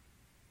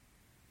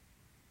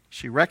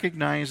 She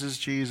recognizes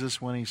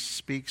Jesus when he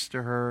speaks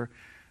to her,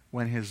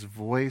 when his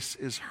voice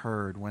is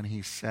heard, when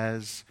he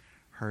says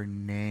her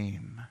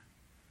name.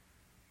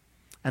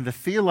 And the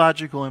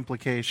theological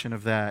implication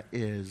of that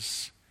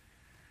is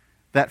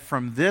that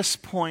from this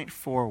point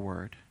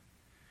forward,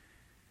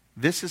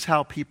 this is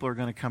how people are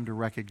going to come to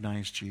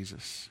recognize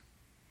Jesus.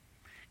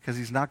 Because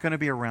he's not going to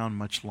be around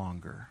much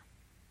longer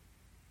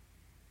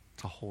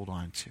to hold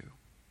on to.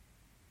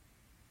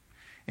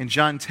 In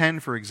John 10,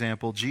 for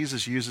example,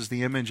 Jesus uses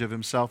the image of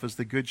himself as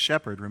the good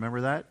shepherd.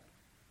 Remember that?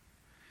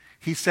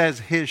 He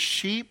says his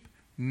sheep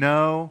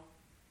know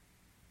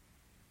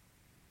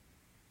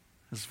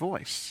his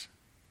voice.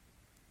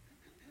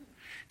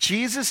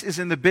 Jesus is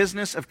in the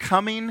business of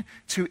coming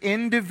to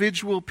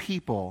individual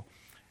people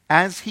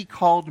as he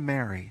called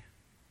Mary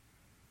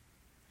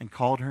and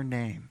called her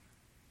name.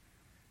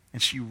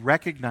 And she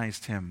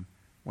recognized him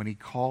when he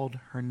called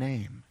her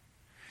name.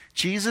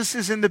 Jesus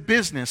is in the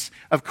business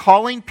of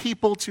calling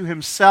people to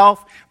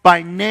himself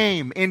by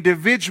name,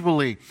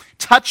 individually,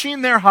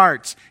 touching their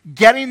hearts,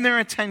 getting their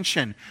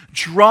attention,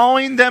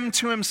 drawing them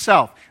to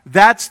himself.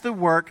 That's the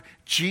work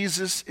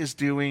Jesus is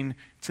doing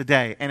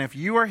today. And if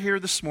you are here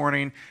this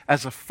morning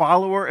as a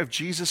follower of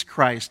Jesus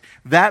Christ,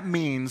 that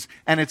means,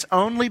 and it's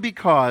only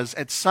because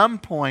at some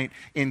point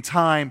in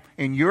time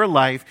in your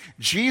life,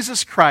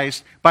 Jesus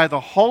Christ, by the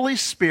Holy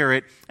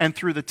Spirit and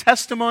through the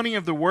testimony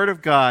of the Word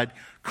of God,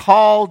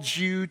 called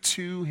you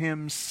to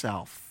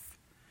himself.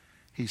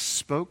 He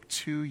spoke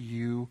to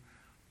you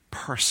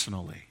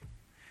personally.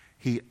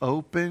 He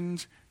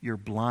opened your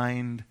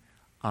blind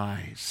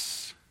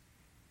eyes.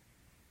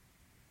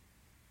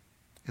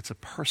 It's a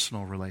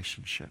personal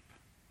relationship.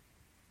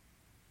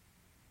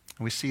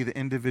 And we see the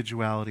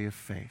individuality of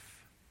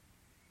faith.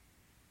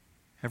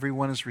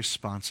 Everyone is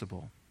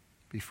responsible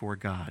before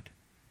God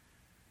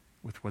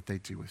with what they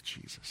do with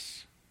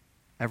Jesus.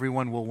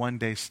 Everyone will one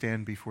day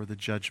stand before the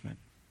judgment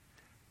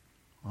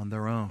on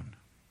their own.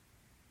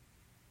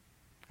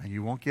 And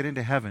you won't get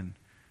into heaven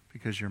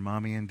because your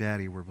mommy and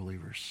daddy were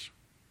believers.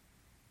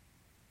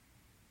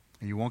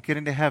 And you won't get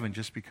into heaven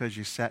just because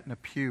you sat in a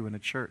pew in a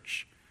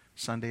church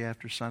Sunday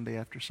after Sunday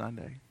after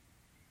Sunday.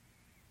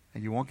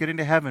 And you won't get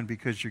into heaven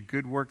because your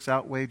good works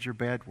outweighed your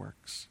bad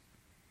works.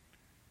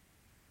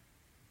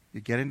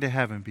 You get into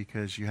heaven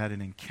because you had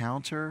an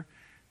encounter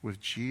with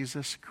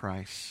Jesus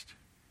Christ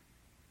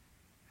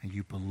and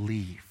you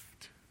believed.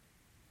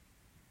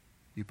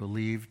 You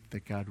believed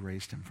that God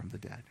raised him from the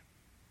dead.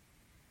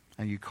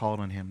 And you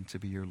called on him to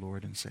be your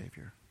Lord and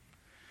Savior.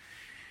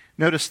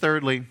 Notice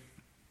thirdly,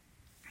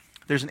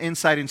 there's an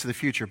insight into the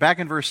future. Back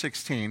in verse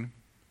 16,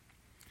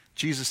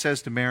 Jesus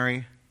says to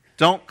Mary,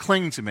 don't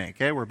cling to me.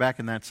 Okay, we're back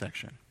in that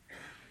section.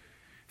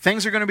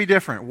 Things are going to be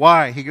different.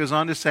 Why? He goes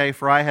on to say,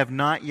 for I have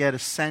not yet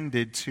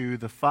ascended to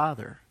the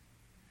Father.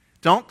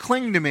 Don't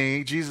cling to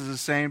me, Jesus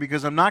is saying,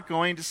 because I'm not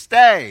going to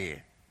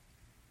stay.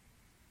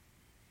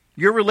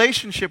 Your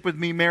relationship with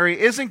me, Mary,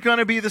 isn't going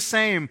to be the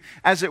same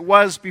as it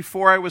was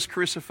before I was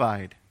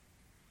crucified.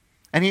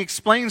 And he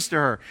explains to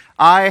her,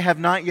 I have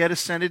not yet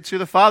ascended to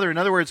the Father. In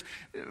other words,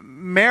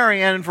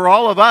 Mary, and for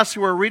all of us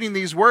who are reading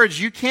these words,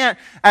 you can't,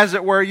 as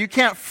it were, you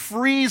can't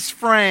freeze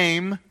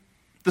frame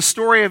the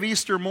story of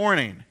Easter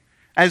morning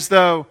as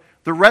though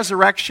the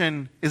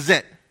resurrection is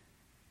it.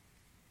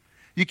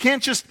 You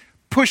can't just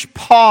push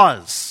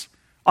pause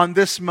on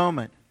this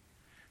moment.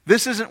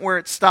 This isn't where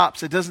it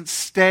stops. It doesn't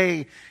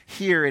stay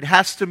here. It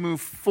has to move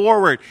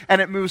forward.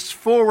 And it moves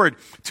forward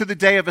to the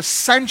day of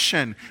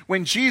ascension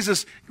when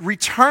Jesus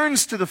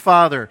returns to the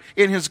Father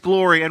in his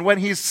glory and when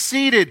he's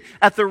seated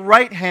at the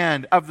right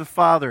hand of the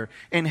Father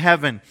in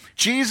heaven.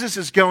 Jesus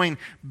is going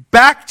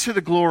back to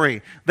the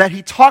glory that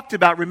he talked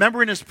about.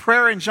 Remember in his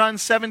prayer in John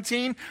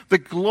 17? The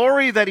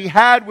glory that he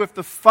had with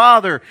the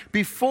Father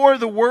before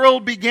the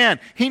world began.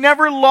 He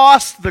never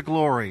lost the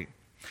glory.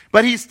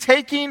 But he's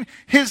taking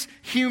his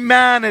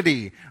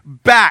humanity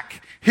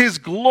back, his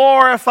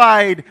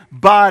glorified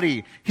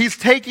body. He's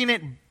taking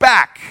it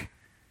back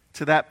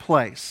to that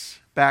place,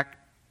 back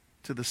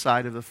to the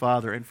side of the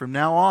Father. And from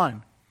now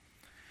on,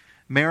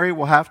 Mary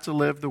will have to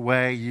live the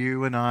way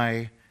you and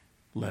I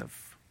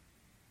live.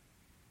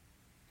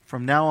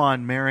 From now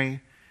on, Mary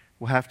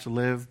will have to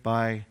live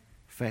by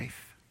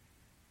faith,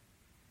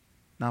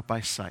 not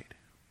by sight.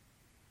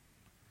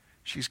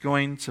 She's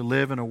going to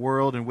live in a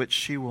world in which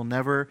she will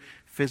never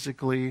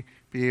physically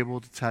be able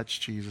to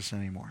touch Jesus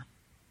anymore.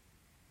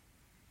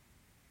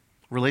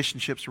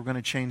 Relationships were going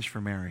to change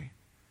for Mary.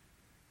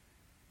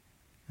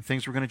 And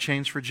things were going to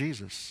change for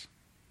Jesus.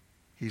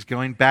 He's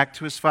going back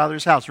to his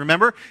Father's house.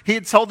 Remember, he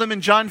had told them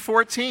in John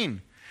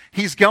 14,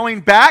 he's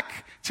going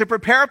back to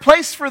prepare a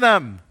place for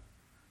them.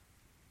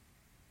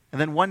 And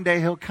then one day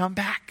he'll come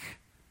back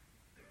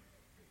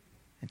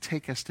and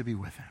take us to be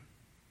with him.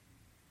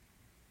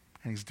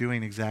 And he's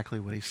doing exactly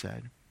what he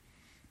said.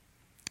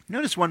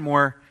 Notice one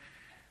more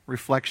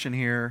reflection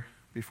here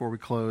before we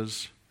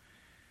close,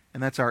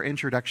 and that's our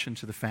introduction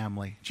to the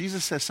family.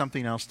 Jesus says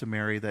something else to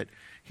Mary that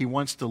he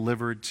once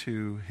delivered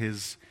to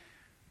his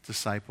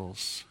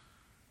disciples.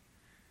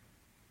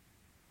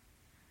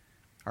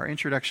 Our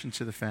introduction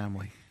to the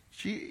family.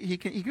 He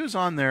goes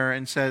on there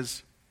and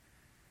says,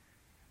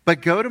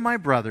 "But go to my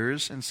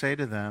brothers and say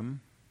to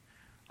them,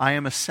 I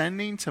am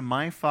ascending to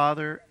my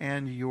Father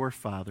and your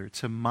Father,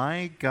 to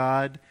my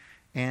God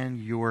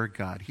and your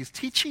God." He's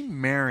teaching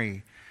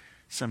Mary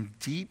some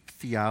deep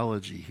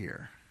theology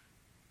here.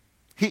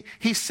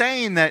 He's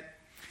saying that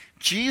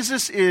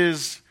Jesus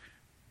is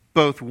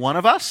both one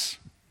of us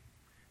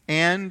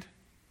and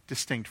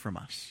distinct from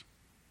us.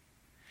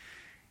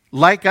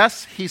 Like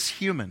us, he's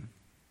human.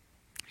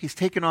 He's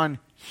taken on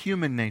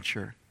human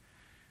nature.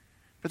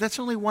 But that's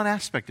only one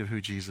aspect of who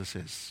Jesus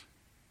is.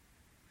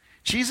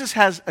 Jesus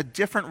has a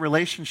different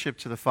relationship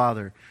to the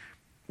Father.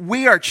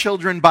 We are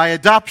children by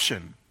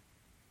adoption.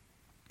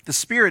 The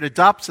Spirit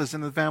adopts us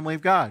into the family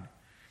of God.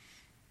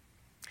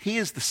 He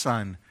is the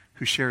Son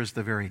who shares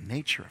the very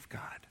nature of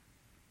God.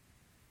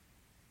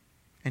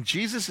 And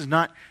Jesus is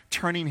not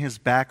turning his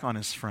back on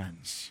his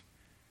friends.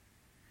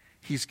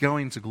 He's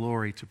going to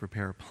glory to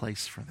prepare a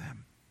place for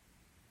them,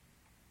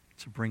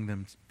 to bring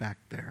them back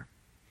there.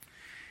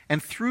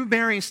 And through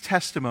Mary's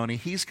testimony,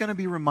 he's going to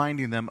be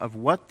reminding them of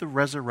what the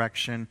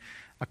resurrection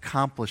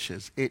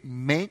accomplishes. It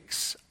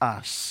makes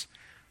us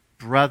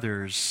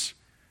brothers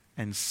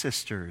and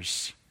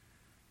sisters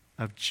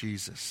of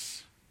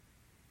Jesus.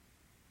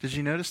 Did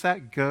you notice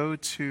that? Go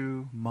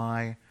to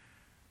my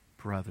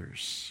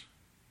brothers.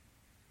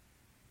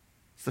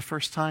 It's the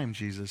first time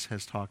Jesus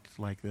has talked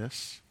like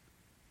this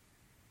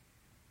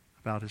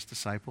about his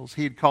disciples.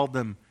 He had called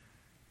them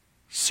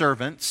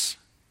servants.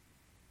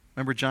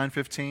 Remember John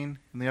 15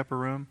 in the upper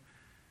room?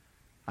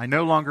 I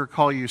no longer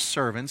call you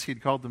servants.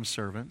 He'd called them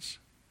servants.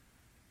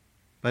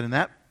 But in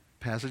that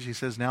passage, he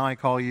says, now I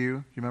call you,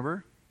 you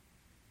remember?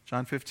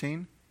 John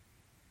 15?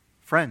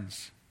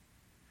 Friends.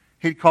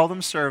 He'd call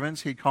them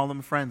servants. He'd call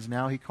them friends.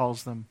 Now he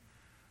calls them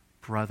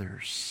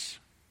brothers.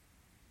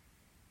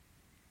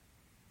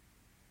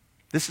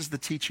 This is the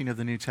teaching of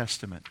the New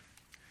Testament.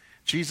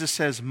 Jesus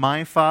says,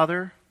 my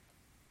Father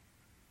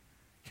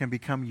can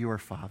become your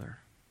Father.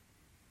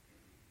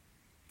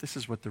 This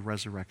is what the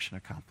resurrection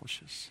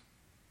accomplishes.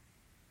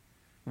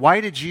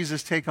 Why did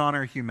Jesus take on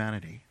our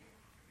humanity?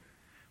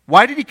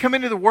 Why did he come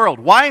into the world?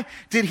 Why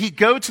did he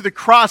go to the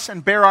cross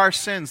and bear our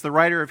sins? The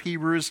writer of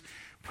Hebrews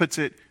puts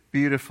it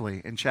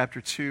beautifully. In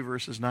chapter 2,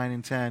 verses 9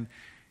 and 10,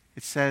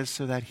 it says,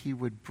 so that he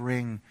would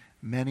bring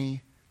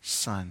many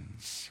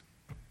sons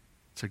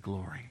to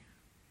glory.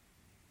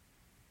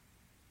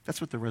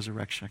 That's what the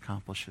resurrection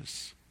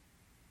accomplishes.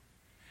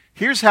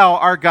 Here's how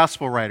our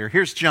gospel writer,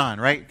 here's John,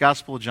 right?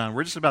 Gospel of John.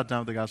 We're just about done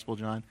with the Gospel of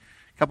John.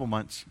 A couple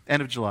months.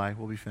 End of July,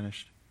 we'll be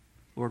finished.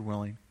 Lord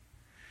willing.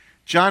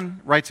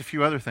 John writes a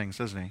few other things,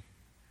 doesn't he?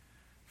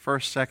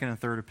 First, second, and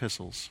third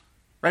epistles.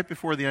 Right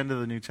before the end of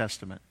the New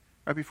Testament.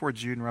 Right before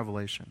Jude and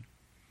Revelation.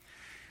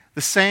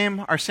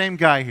 Our same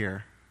guy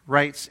here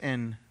writes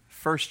in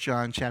 1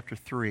 John chapter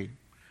 3,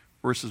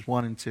 verses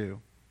 1 and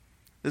 2.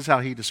 This is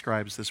how he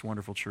describes this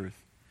wonderful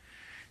truth.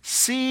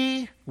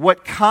 See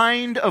what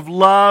kind of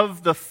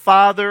love the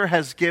Father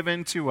has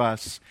given to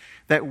us,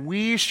 that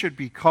we should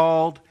be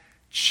called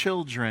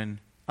children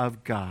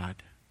of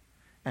God.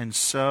 And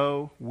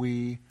so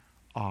we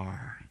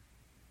are.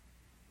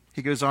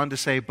 He goes on to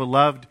say,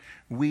 beloved,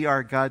 we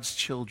are God's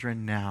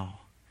children now.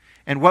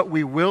 And what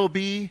we will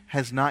be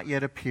has not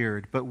yet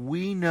appeared, but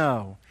we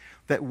know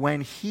that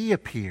when he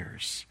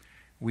appears,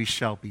 we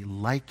shall be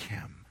like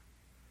him,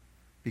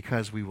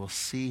 because we will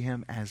see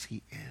him as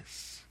he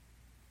is.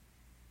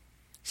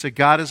 So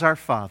God is our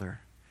Father.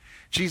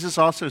 Jesus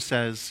also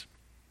says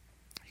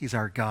he's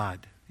our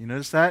God. You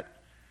notice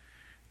that?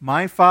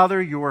 My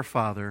Father, your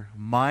Father.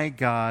 My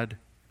God,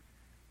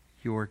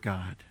 your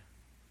God.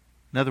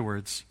 In other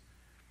words,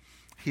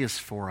 he is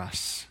for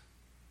us.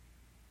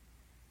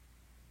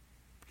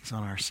 He's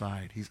on our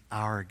side. He's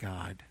our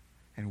God,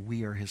 and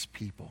we are his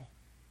people.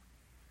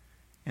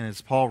 And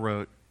as Paul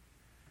wrote,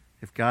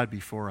 if God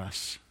be for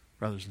us,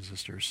 brothers and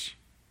sisters,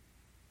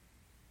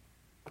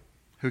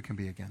 who can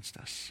be against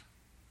us?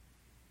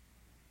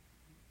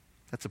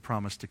 That's a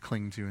promise to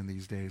cling to in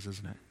these days,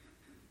 isn't it?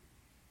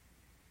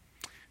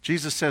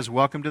 Jesus says,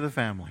 welcome to the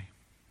family,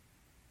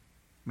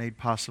 made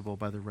possible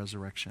by the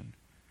resurrection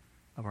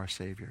of our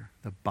Savior,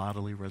 the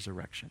bodily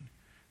resurrection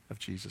of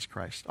Jesus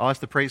Christ. I'll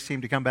ask the praise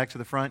team to come back to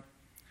the front.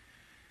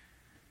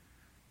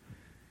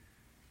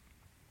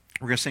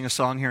 We're going to sing a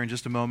song here in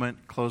just a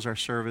moment, close our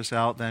service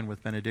out then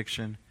with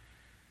benediction.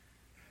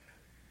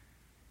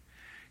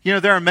 You know,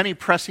 there are many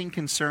pressing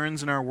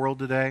concerns in our world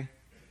today.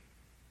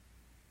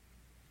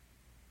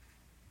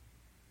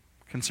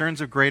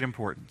 Concerns of great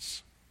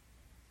importance.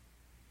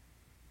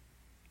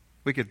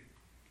 We could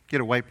get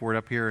a whiteboard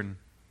up here and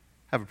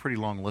have a pretty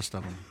long list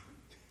of them.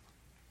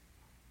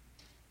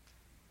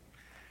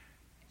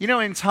 You know,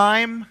 in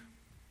time,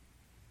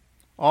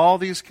 all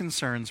these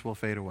concerns will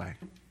fade away.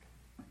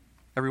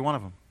 Every one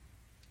of them.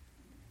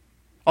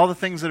 All the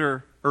things that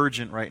are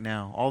urgent right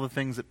now, all the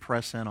things that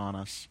press in on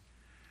us,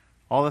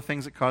 all the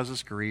things that cause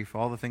us grief,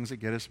 all the things that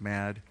get us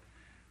mad,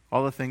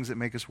 all the things that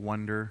make us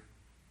wonder,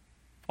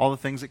 all the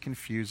things that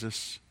confuse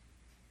us,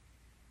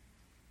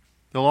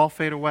 they'll all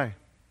fade away.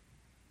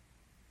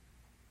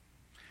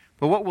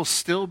 But what will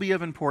still be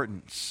of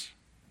importance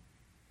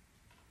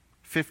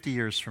 50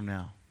 years from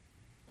now,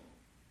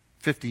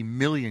 50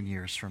 million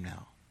years from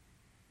now,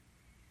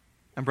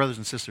 and brothers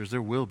and sisters,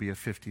 there will be a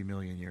 50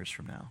 million years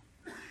from now.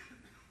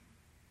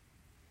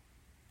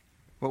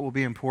 What will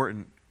be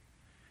important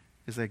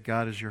is that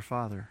God is your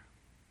Father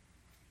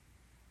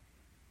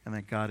and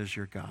that God is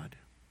your God.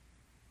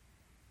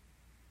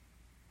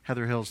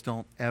 Heather Hills,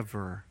 don't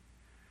ever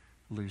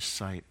lose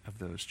sight of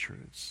those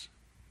truths.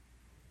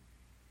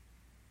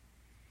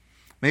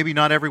 Maybe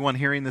not everyone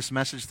hearing this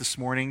message this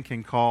morning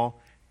can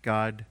call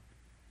God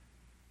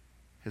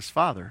his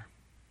Father.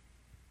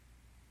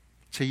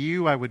 To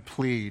you, I would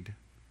plead,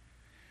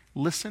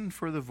 listen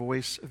for the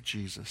voice of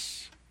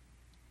Jesus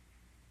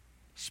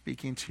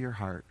speaking to your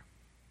heart,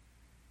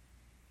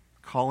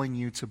 calling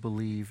you to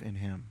believe in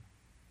him,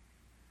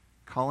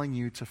 calling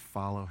you to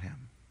follow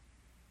him.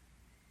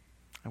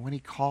 And when he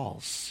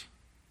calls,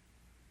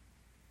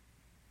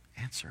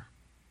 answer.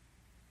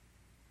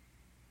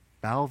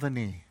 Bow the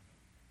knee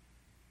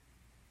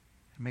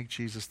and make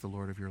Jesus the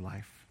Lord of your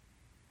life.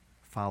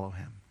 Follow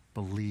him.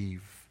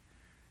 Believe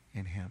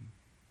in him.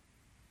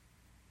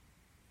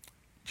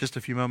 Just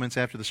a few moments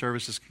after the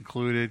service is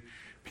concluded,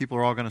 people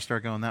are all going to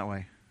start going that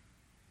way.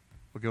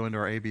 We'll go into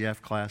our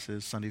ABF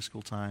classes, Sunday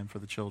school time for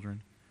the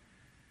children.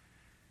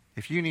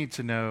 If you need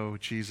to know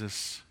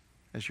Jesus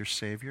as your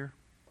Savior,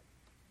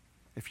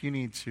 if you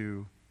need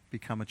to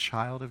become a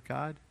child of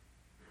God,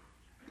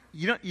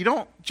 you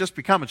don't just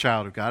become a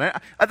child of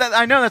God.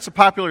 I know that's a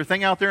popular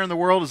thing out there in the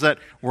world, is that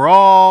we're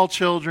all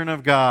children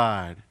of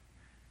God.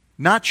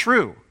 Not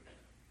true.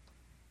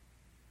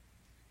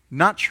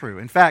 Not true.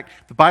 In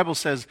fact, the Bible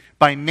says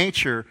by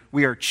nature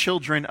we are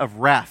children of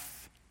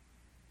wrath,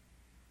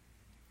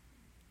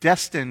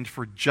 destined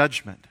for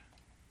judgment.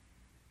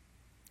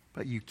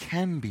 But you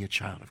can be a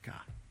child of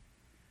God.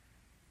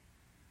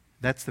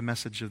 That's the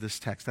message of this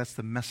text. That's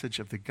the message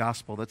of the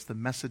gospel. That's the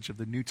message of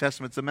the New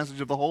Testament. It's the message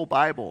of the whole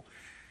Bible.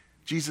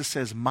 Jesus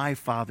says, my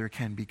Father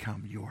can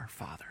become your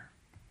Father.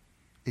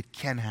 It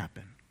can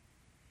happen.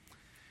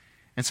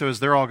 And so as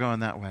they're all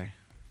going that way,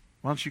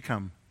 why don't you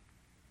come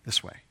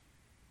this way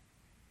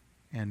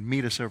and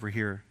meet us over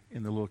here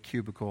in the little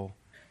cubicle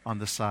on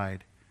the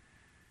side.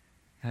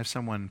 And have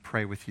someone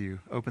pray with you,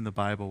 open the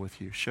Bible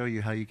with you, show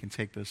you how you can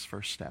take those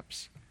first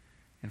steps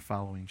in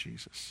following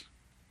Jesus.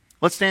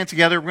 Let's stand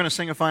together. We're going to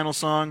sing a final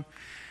song.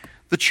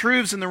 The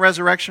truths in the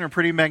resurrection are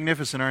pretty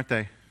magnificent, aren't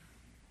they?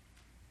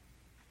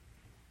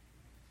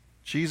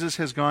 Jesus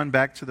has gone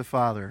back to the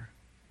Father.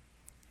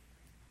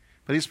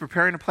 But he's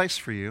preparing a place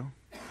for you,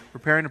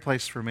 preparing a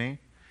place for me.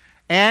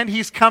 And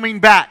he's coming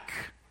back.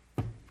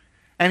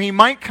 And he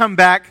might come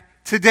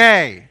back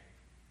today.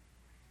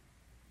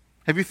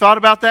 Have you thought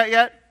about that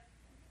yet?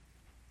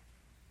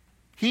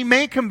 He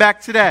may come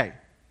back today.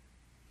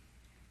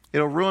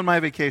 It'll ruin my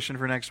vacation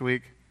for next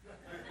week.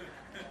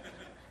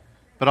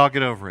 But I'll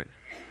get over it.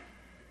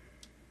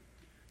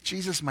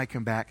 Jesus might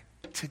come back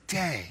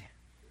today.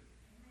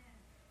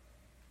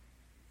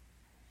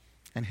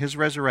 And his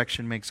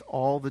resurrection makes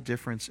all the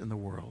difference in the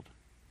world.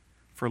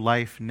 For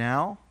life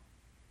now,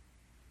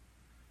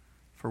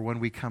 for when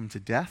we come to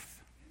death,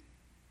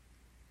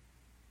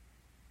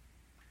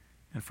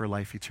 and for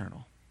life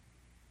eternal.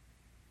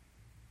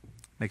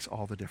 Makes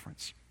all the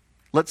difference.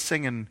 Let's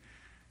sing and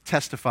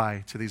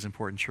testify to these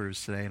important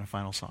truths today in a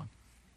final song.